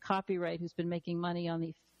who owns the copyright, who's been making money on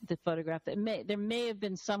the photograph, there may have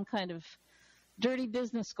been some kind of dirty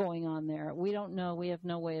business going on there. We don't know. We have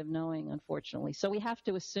no way of knowing, unfortunately. So we have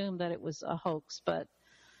to assume that it was a hoax, but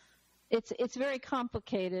it's very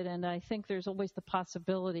complicated, and I think there's always the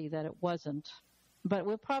possibility that it wasn't. But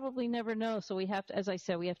we'll probably never know, so we have to, as I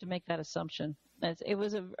said, we have to make that assumption. It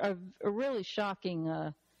was a really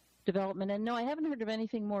shocking development, and no, I haven't heard of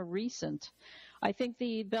anything more recent. I think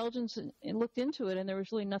the Belgians looked into it, and there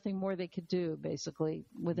was really nothing more they could do, basically,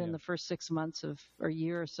 within the first 6 months or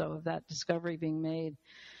year or so of that discovery being made.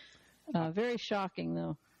 Very shocking,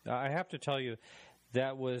 though. I have to tell you,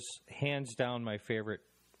 that was hands down my favorite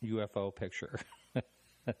UFO picture.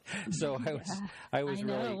 So I was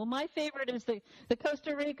know. really. Well, my favorite is the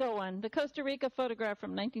Costa Rica one. The Costa Rica photograph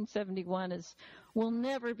from 1971 will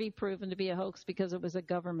never be proven to be a hoax because it was a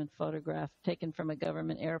government photograph taken from a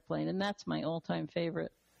government airplane, and that's my all-time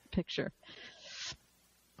favorite picture.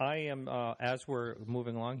 I am, as we're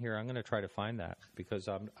moving along here, I'm going to try to find that because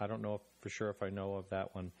I don't know for sure if I know of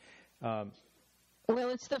that one. Well,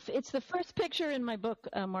 it's the first picture in my book,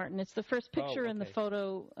 Martin. It's the first picture in the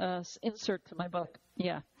photo insert to my book.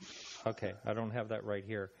 Yeah. Okay, I don't have that right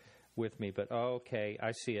here with me, but okay,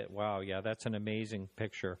 I see it. Wow, yeah, that's an amazing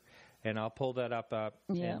picture, and I'll pull that up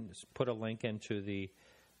and put a link into the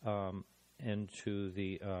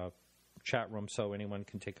chat room so anyone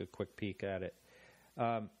can take a quick peek at it.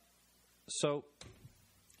 So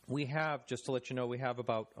we have, just to let you know, we have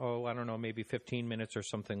about maybe 15 minutes or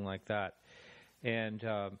something like that. And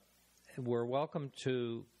we're welcome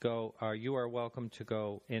to go, you are welcome to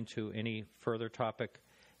go into any further topic,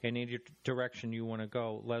 any direction you want to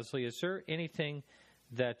go. Leslie, is there anything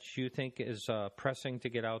that you think is pressing to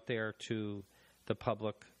get out there to the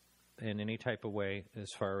public in any type of way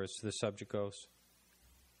as far as the subject goes?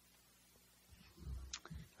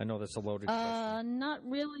 I know that's a loaded question. Not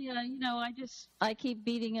really. I keep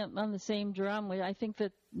beating up on the same drum. I think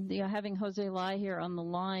that having Jose Lai here on the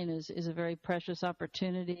line is a very precious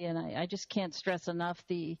opportunity, and I just can't stress enough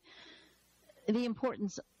the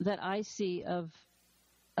importance that I see of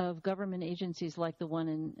government agencies like the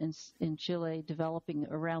one in Chile developing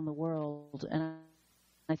around the world. And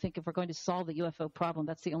I think if we're going to solve the UFO problem,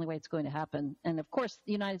 that's the only way it's going to happen. And of course,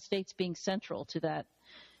 the United States being central to that,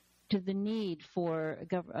 to the need for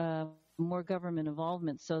more government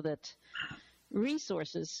involvement so that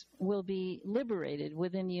resources will be liberated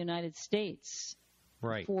within the United States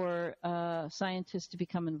for scientists to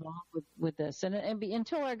become involved with this. And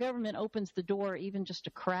until our government opens the door even just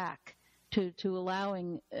a crack to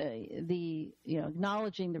allowing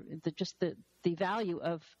acknowledging the value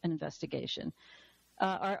of an investigation,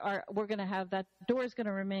 we're going to have that door is going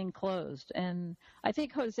to remain closed. And I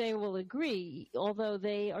think Jose will agree, although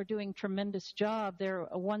they are doing a tremendous job, they're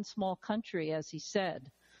one small country, as he said.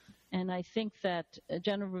 And I think that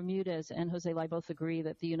General Bermudez and Jose Lai both agree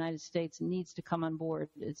that the United States needs to come on board.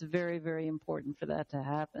 It's very, very important for that to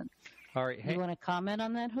happen. All right. You want to comment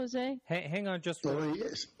on that, Jose? Hang on just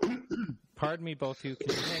yes. Pardon me, both of you.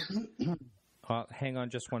 Can you hang on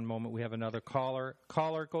just one moment. We have another caller.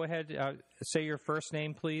 Caller, go ahead. Say your first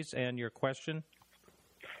name, please, and your question.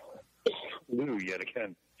 Lou, yet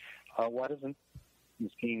again. Why doesn't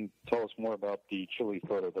Ms. Kean tell us more about the Chile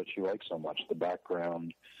photo that you like so much, the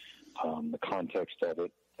background, the context of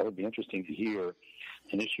it. That would be interesting to hear.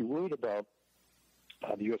 And is she worried about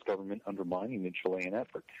the U.S. government undermining the Chilean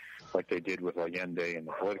effort, like they did with Allende in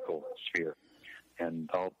the political sphere? And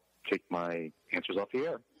I'll take my answers off the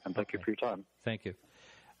air. And thank you for your time. Thank you.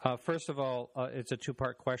 First of all, it's a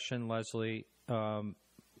two-part question, Leslie.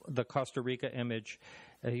 The Costa Rica image,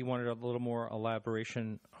 he wanted a little more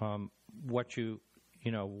elaboration. What you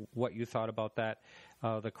thought about that,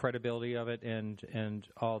 the credibility of it, and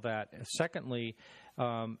all that. Secondly,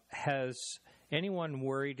 has anyone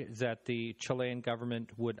worried that the Chilean government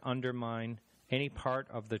would undermine any part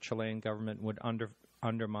of the Chilean government would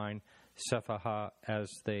undermine CEFAA as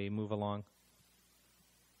they move along?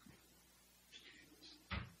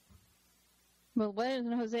 Well, why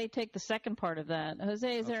doesn't Jose take the second part of that?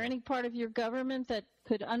 Jose, is there any part of your government that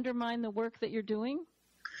could undermine the work that you're doing?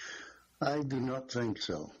 I do not think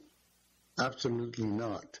so. Absolutely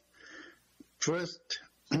not. First,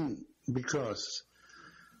 because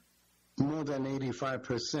more than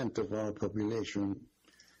 85% of our population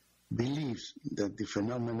believes that the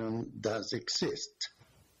phenomenon does exist.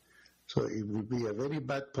 So it would be a very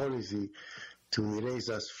bad policy to erase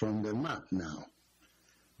us from the map now.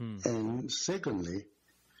 And secondly,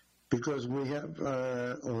 because we have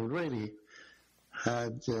already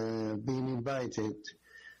had been invited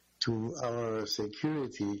to our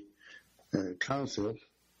Security Council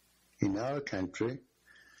in our country,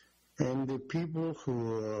 and the people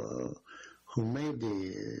who made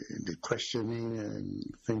the questioning and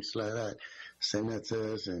things like that,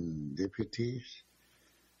 senators and deputies,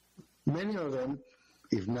 many of them,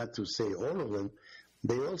 if not to say all of them,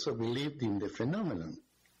 they also believed in the phenomenon.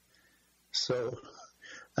 So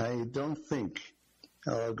I don't think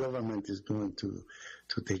our government is going to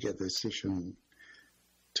take a decision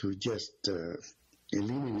to just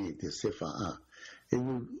eliminate the CEFAA. It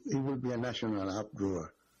will be a national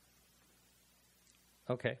uproar.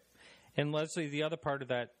 Okay. And Leslie, the other part of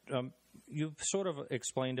that, you've sort of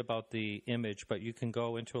explained about the image, but you can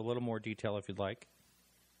go into a little more detail if you'd like.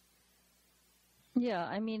 Yeah,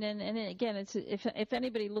 I mean, and again, it's if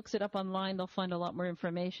anybody looks it up online, they'll find a lot more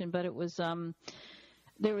information. But it was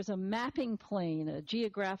there was a mapping plane, a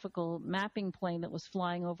geographical mapping plane that was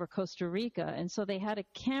flying over Costa Rica, and so they had a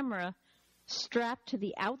camera strapped to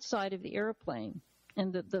the outside of the airplane,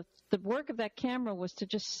 and the work of that camera was to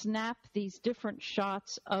just snap these different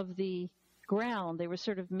shots of the ground. They were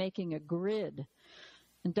sort of making a grid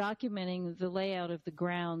and documenting the layout of the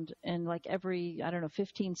ground, and like every,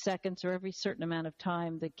 15 seconds or every certain amount of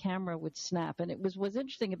time, the camera would snap. And what's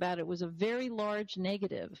interesting about it was a very large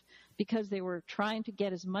negative, because they were trying to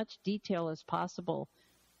get as much detail as possible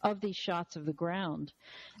of these shots of the ground.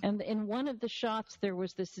 And in one of the shots, there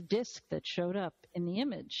was this disc that showed up in the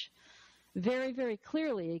image very, very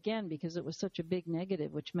clearly, again, because it was such a big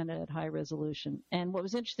negative, which meant it had high resolution. And what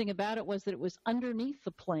was interesting about it was that it was underneath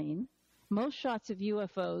the plane. Most shots of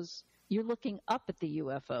UFOs, you're looking up at the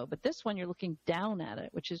UFO, but this one you're looking down at it,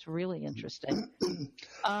 which is really interesting.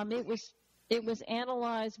 It was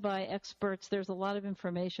analyzed by experts. There's a lot of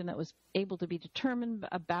information that was able to be determined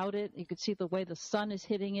about it. You could see the way the sun is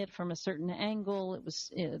hitting it from a certain angle. It was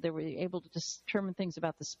they were able to determine things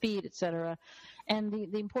about the speed, etc. And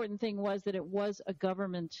the important thing was that it was a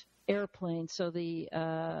government airplane. So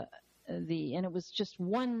and it was just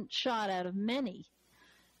one shot out of many.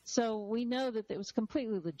 So we know that it was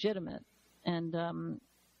completely legitimate, and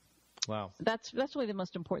wow, that's really the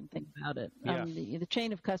most important thing about it. Yeah. The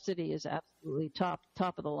chain of custody is absolutely top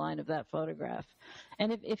of the line of that photograph.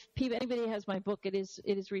 And if anybody has my book, it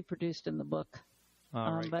is reproduced in the book,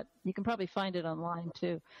 right. But you can probably find it online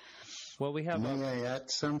too. Well, we have. May I add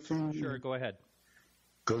something? Sure, go ahead.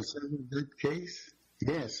 Concerning that case,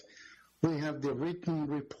 yes, we have the written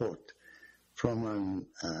report from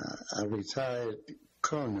a retired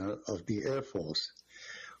colonel of the Air Force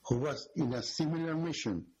who was in a similar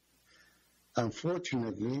mission.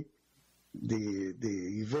 Unfortunately, the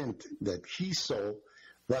event that he saw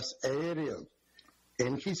was aerial,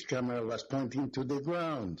 and his camera was pointing to the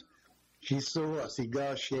ground. He saw a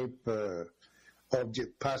cigar-shaped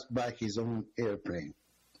object pass by his own airplane.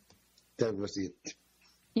 That was it.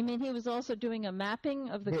 You mean he was also doing a mapping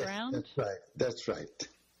of the ground? That's right. That's right.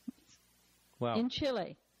 Wow. In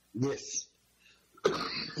Chile? Yes.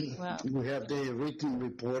 Wow. We have the written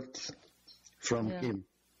report from him.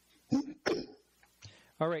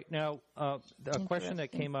 All right. Now, a question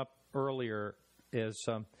that came up earlier is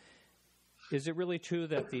it really true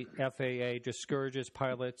that the FAA discourages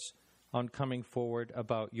pilots on coming forward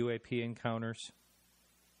about UAP encounters?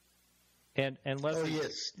 And Leslie,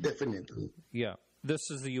 yes, definitely. Yeah.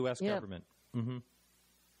 This is the U.S. government. Mm-hmm.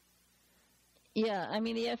 Yeah, I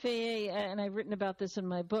mean, the FAA, and I've written about this in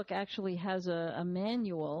my book, actually has a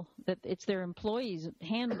manual that it's their employees'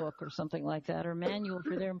 handbook or something like that, or manual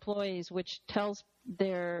for their employees, which tells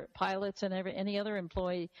their pilots and any other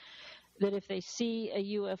employee that if they see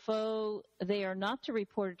a UFO, they are not to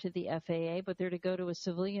report it to the FAA, but they're to go to a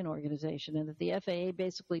civilian organization, and that the FAA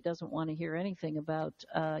basically doesn't want to hear anything about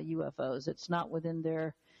UFOs. It's not within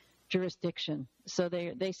their jurisdiction. So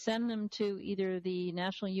they send them to either the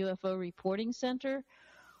National UFO Reporting Center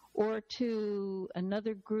or to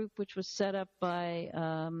another group which was set up by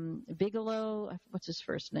Bigelow. What's his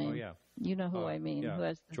first name? Oh, yeah. You know who I mean, yeah. who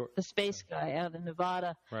has the space guy out in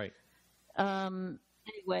Nevada. Right.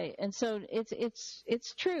 Anyway, and so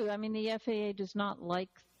it's true. I mean, the FAA does not like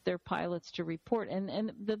their pilots to report,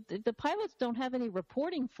 and the pilots don't have any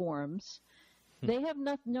reporting forms. They have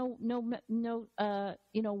no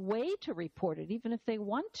way to report it, even if they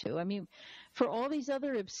want to. I mean, for all these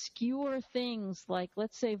other obscure things, like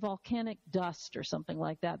let's say volcanic dust or something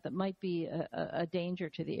like that, that might be a danger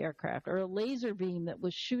to the aircraft, or a laser beam that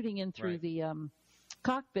was shooting in through the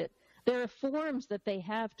cockpit. There are forms that they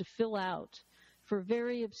have to fill out for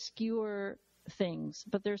very obscure things,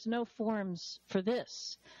 but there's no forms for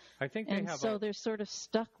this. I think they have. So they're sort of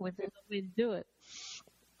stuck with the way to do it.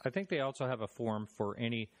 I think they also have a form for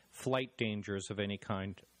any flight dangers of any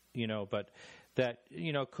kind, but that,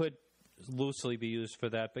 could loosely be used for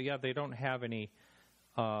that. But, yeah, they don't have any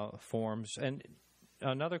forms. And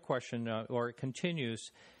another question, or it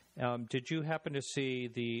continues, did you happen to see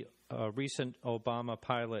the recent Obama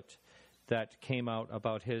pilot that came out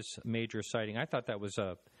about his major sighting? I thought that was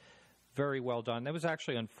very well done. That was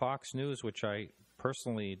actually on Fox News, which I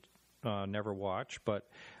personally never watch, but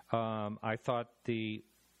I thought the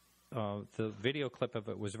video clip of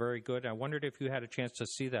it was very good. I wondered if you had a chance to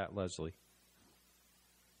see that, Leslie.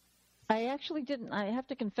 I actually didn't. I have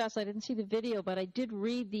to confess I didn't see the video, but I did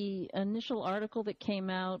read the initial article that came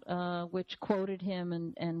out, which quoted him,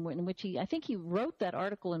 and in which I think he wrote that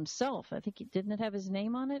article himself. I think didn't it have his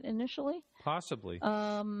name on it initially? Possibly.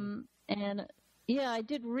 And yeah, I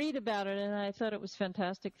did read about it, and I thought it was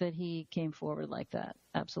fantastic that he came forward like that.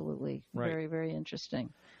 Absolutely. Right. Very, very interesting.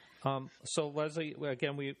 So, Leslie,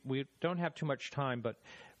 again, we don't have too much time, but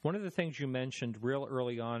one of the things you mentioned real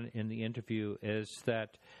early on in the interview is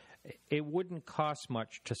that it wouldn't cost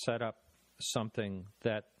much to set up something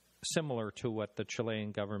that similar to what the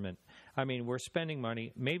Chilean government. I mean, we're spending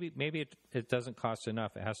money. Maybe it doesn't cost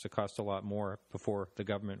enough. It has to cost a lot more before the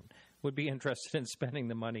government would be interested in spending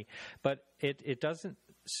the money. But it doesn't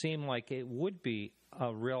seem like it would be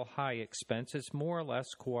a real high expense. It's more or less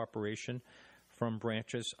cooperation from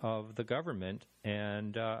branches of the government.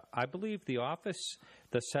 And I believe the office,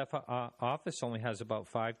 the CEFAA office, only has about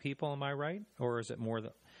 5 people, am I right? Or is it more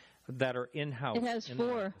that are in-house? It has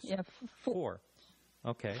 4. Yeah, 4.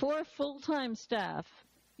 Okay. 4 full-time staff.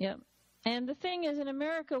 Yep. And the thing is, in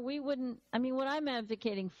America, we wouldn't, I mean, what I'm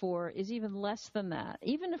advocating for is even less than that.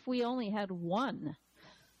 Even if we only had 1,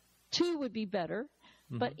 2 would be better.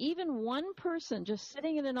 But even one person just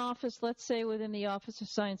sitting in an office, let's say within the Office of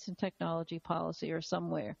Science and Technology Policy or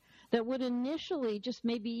somewhere, that would initially just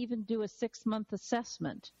maybe even do a 6-month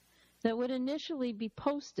assessment, that would initially be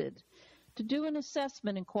posted to do an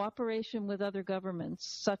assessment in cooperation with other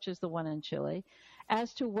governments, such as the one in Chile,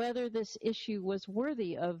 as to whether this issue was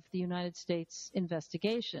worthy of the United States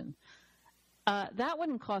investigation. That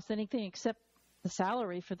wouldn't cost anything except the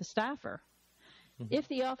salary for the staffer. If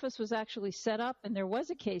the office was actually set up and there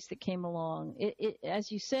was a case that came along,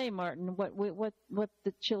 as you say, Martin, what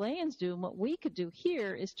the Chileans do and what we could do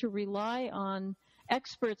here is to rely on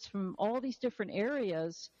experts from all these different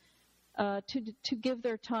areas to give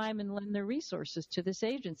their time and lend their resources to this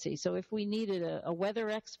agency. So if we needed a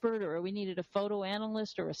weather expert, or we needed a photo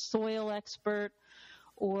analyst, or a soil expert,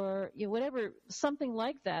 or whatever, something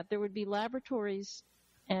like that, there would be laboratories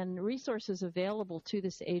and resources available to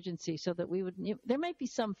this agency, so that we would. There might be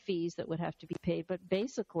some fees that would have to be paid, but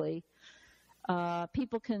basically,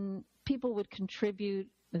 people would contribute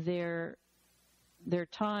their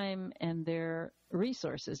time and their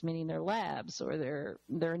resources, meaning their labs or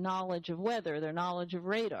their knowledge of weather, their knowledge of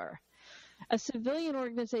radar. A civilian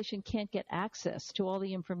organization can't get access to all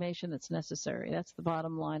the information that's necessary. That's the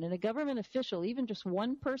bottom line. And a government official, even just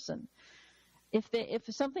one person, if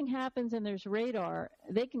something happens and there's radar,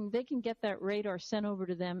 they can get that radar sent over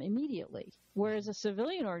to them immediately. Whereas a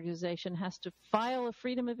civilian organization has to file a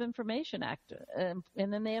Freedom of Information Act, and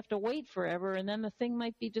then they have to wait forever, and then the thing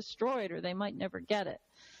might be destroyed, or they might never get it.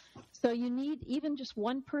 So you need even just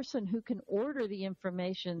one person who can order the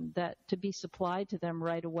information that to be supplied to them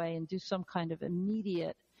right away and do some kind of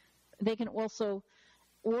immediate. They can also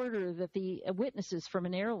order that the witnesses from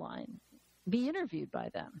an airline be interviewed by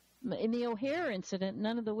them. In the O'Hare incident,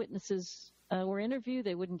 none of the witnesses were interviewed.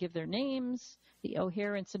 They wouldn't give their names. The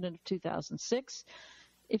O'Hare incident of 2006.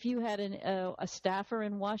 If you had a staffer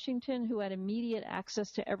in Washington who had immediate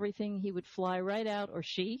access to everything, he would fly right out, or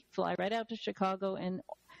she fly right out to Chicago, and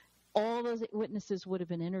all those witnesses would have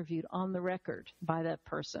been interviewed on the record by that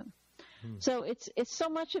person. So it's so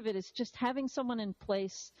much of it is just having someone in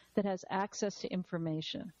place that has access to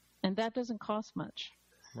information, and that doesn't cost much.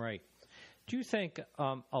 Right. Do you think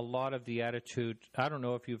a lot of the attitude, I don't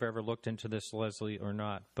know if you've ever looked into this, Leslie, or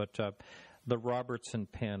not, but the Robertson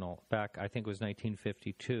panel back, I think it was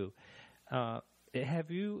 1952, have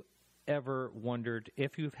you ever wondered,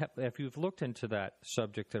 if you've looked into that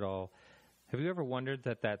subject at all, have you ever wondered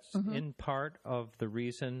that that's in part of the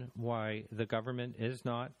reason why the government is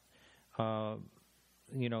not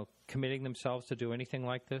committing themselves to do anything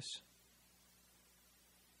like this?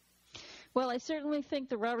 Well, I certainly think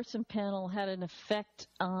the Robertson panel had an effect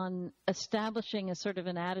on establishing a sort of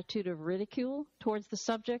an attitude of ridicule towards the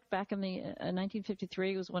subject. Back in the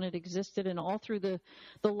 1953 was when it existed, and all through the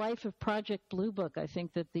life of Project Blue Book, I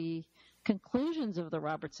think that the conclusions of the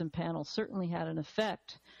Robertson panel certainly had an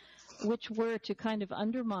effect, which were to kind of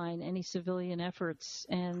undermine any civilian efforts.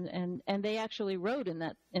 And they actually wrote in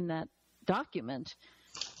that document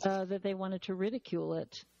that they wanted to ridicule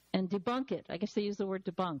it and debunk it. I guess they used the word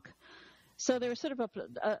debunk. So there was sort of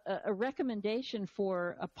a recommendation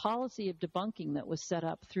for a policy of debunking that was set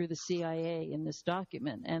up through the CIA in this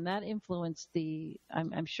document, and that influenced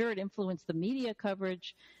I'm sure it influenced the media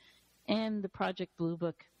coverage and the Project Blue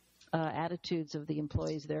Book attitudes of the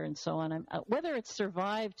employees there and so on. Whether it's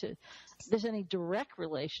survived, there's any direct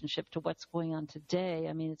relationship to what's going on today,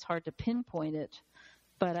 I mean, it's hard to pinpoint it,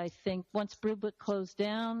 but I think once Blue Book closed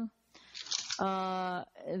down,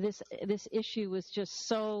 this issue was just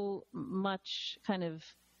so much kind of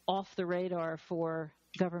off the radar for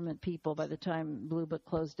government people. By the time Blue Book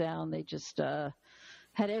closed down, they just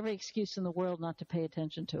had every excuse in the world not to pay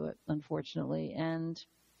attention to it, unfortunately. And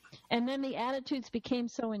then the attitudes became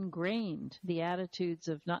so ingrained, the attitudes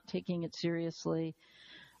of not taking it seriously,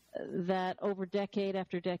 that over decade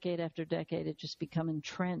after decade after decade, it just become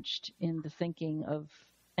entrenched in the thinking of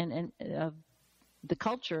the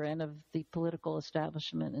culture and of the political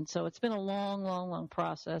establishment. And so it's been a long, long, long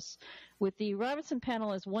process. With the Robertson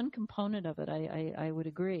panel as one component of it, I would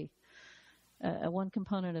agree. One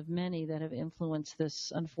component of many that have influenced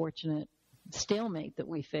this unfortunate stalemate that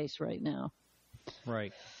we face right now.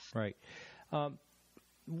 Right.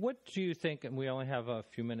 What do you think, and we only have a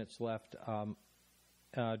few minutes left,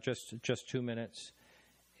 just 2 minutes,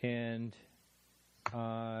 and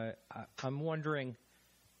I'm wondering,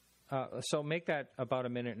 so make that about a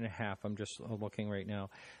minute and a half. I'm just looking right now.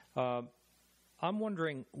 I'm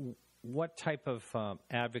wondering what type of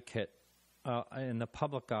advocate in the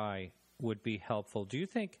public eye would be helpful. Do you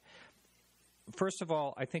think, first of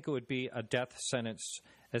all, I think it would be a death sentence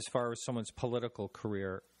as far as someone's political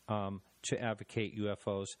career to advocate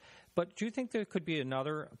UFOs. But do you think there could be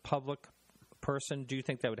another public person? Do you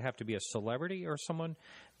think that would have to be a celebrity or someone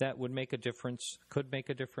that would make a difference, could make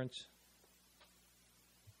a difference?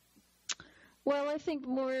 Well, I think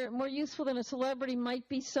more useful than a celebrity might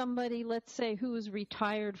be somebody, let's say, who's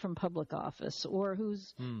retired from public office or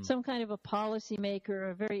who's some kind of a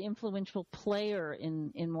policymaker, a very influential player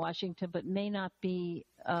in Washington, but may not be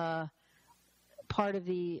part of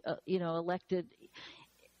the elected.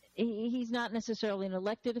 He's not necessarily an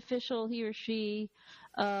elected official, he or she,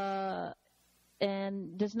 and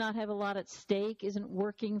does not have a lot at stake, isn't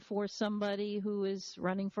working for somebody who is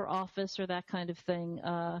running for office or that kind of thing.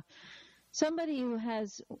 Somebody who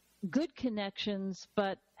has good connections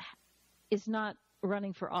but is not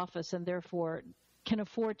running for office and therefore can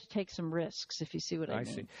afford to take some risks, if you see what I mean.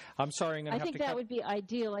 I see. I'm sorry. I think that would be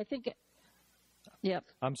ideal. I think. Yep.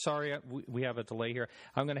 I'm sorry. We have a delay here.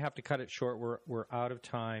 I'm going to have to cut it short. We're out of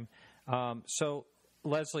time. So,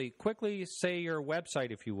 Leslie, quickly say your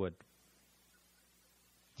website, if you would.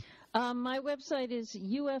 My website is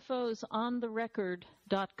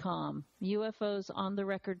UFOsOnTheRecord.com,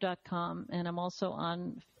 UFOsOnTheRecord.com, and I'm also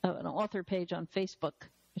on an author page on Facebook,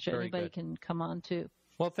 which anybody can come on to.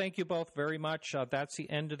 Well, thank you both very much. That's the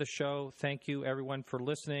end of the show. Thank you, everyone, for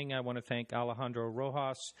listening. I want to thank Alejandro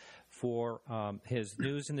Rojas for his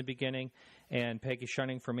news in the beginning and Peggy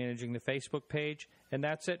Shunning for managing the Facebook page. And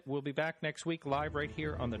that's it. We'll be back next week live right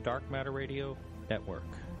here on the Dark Matter Radio Network.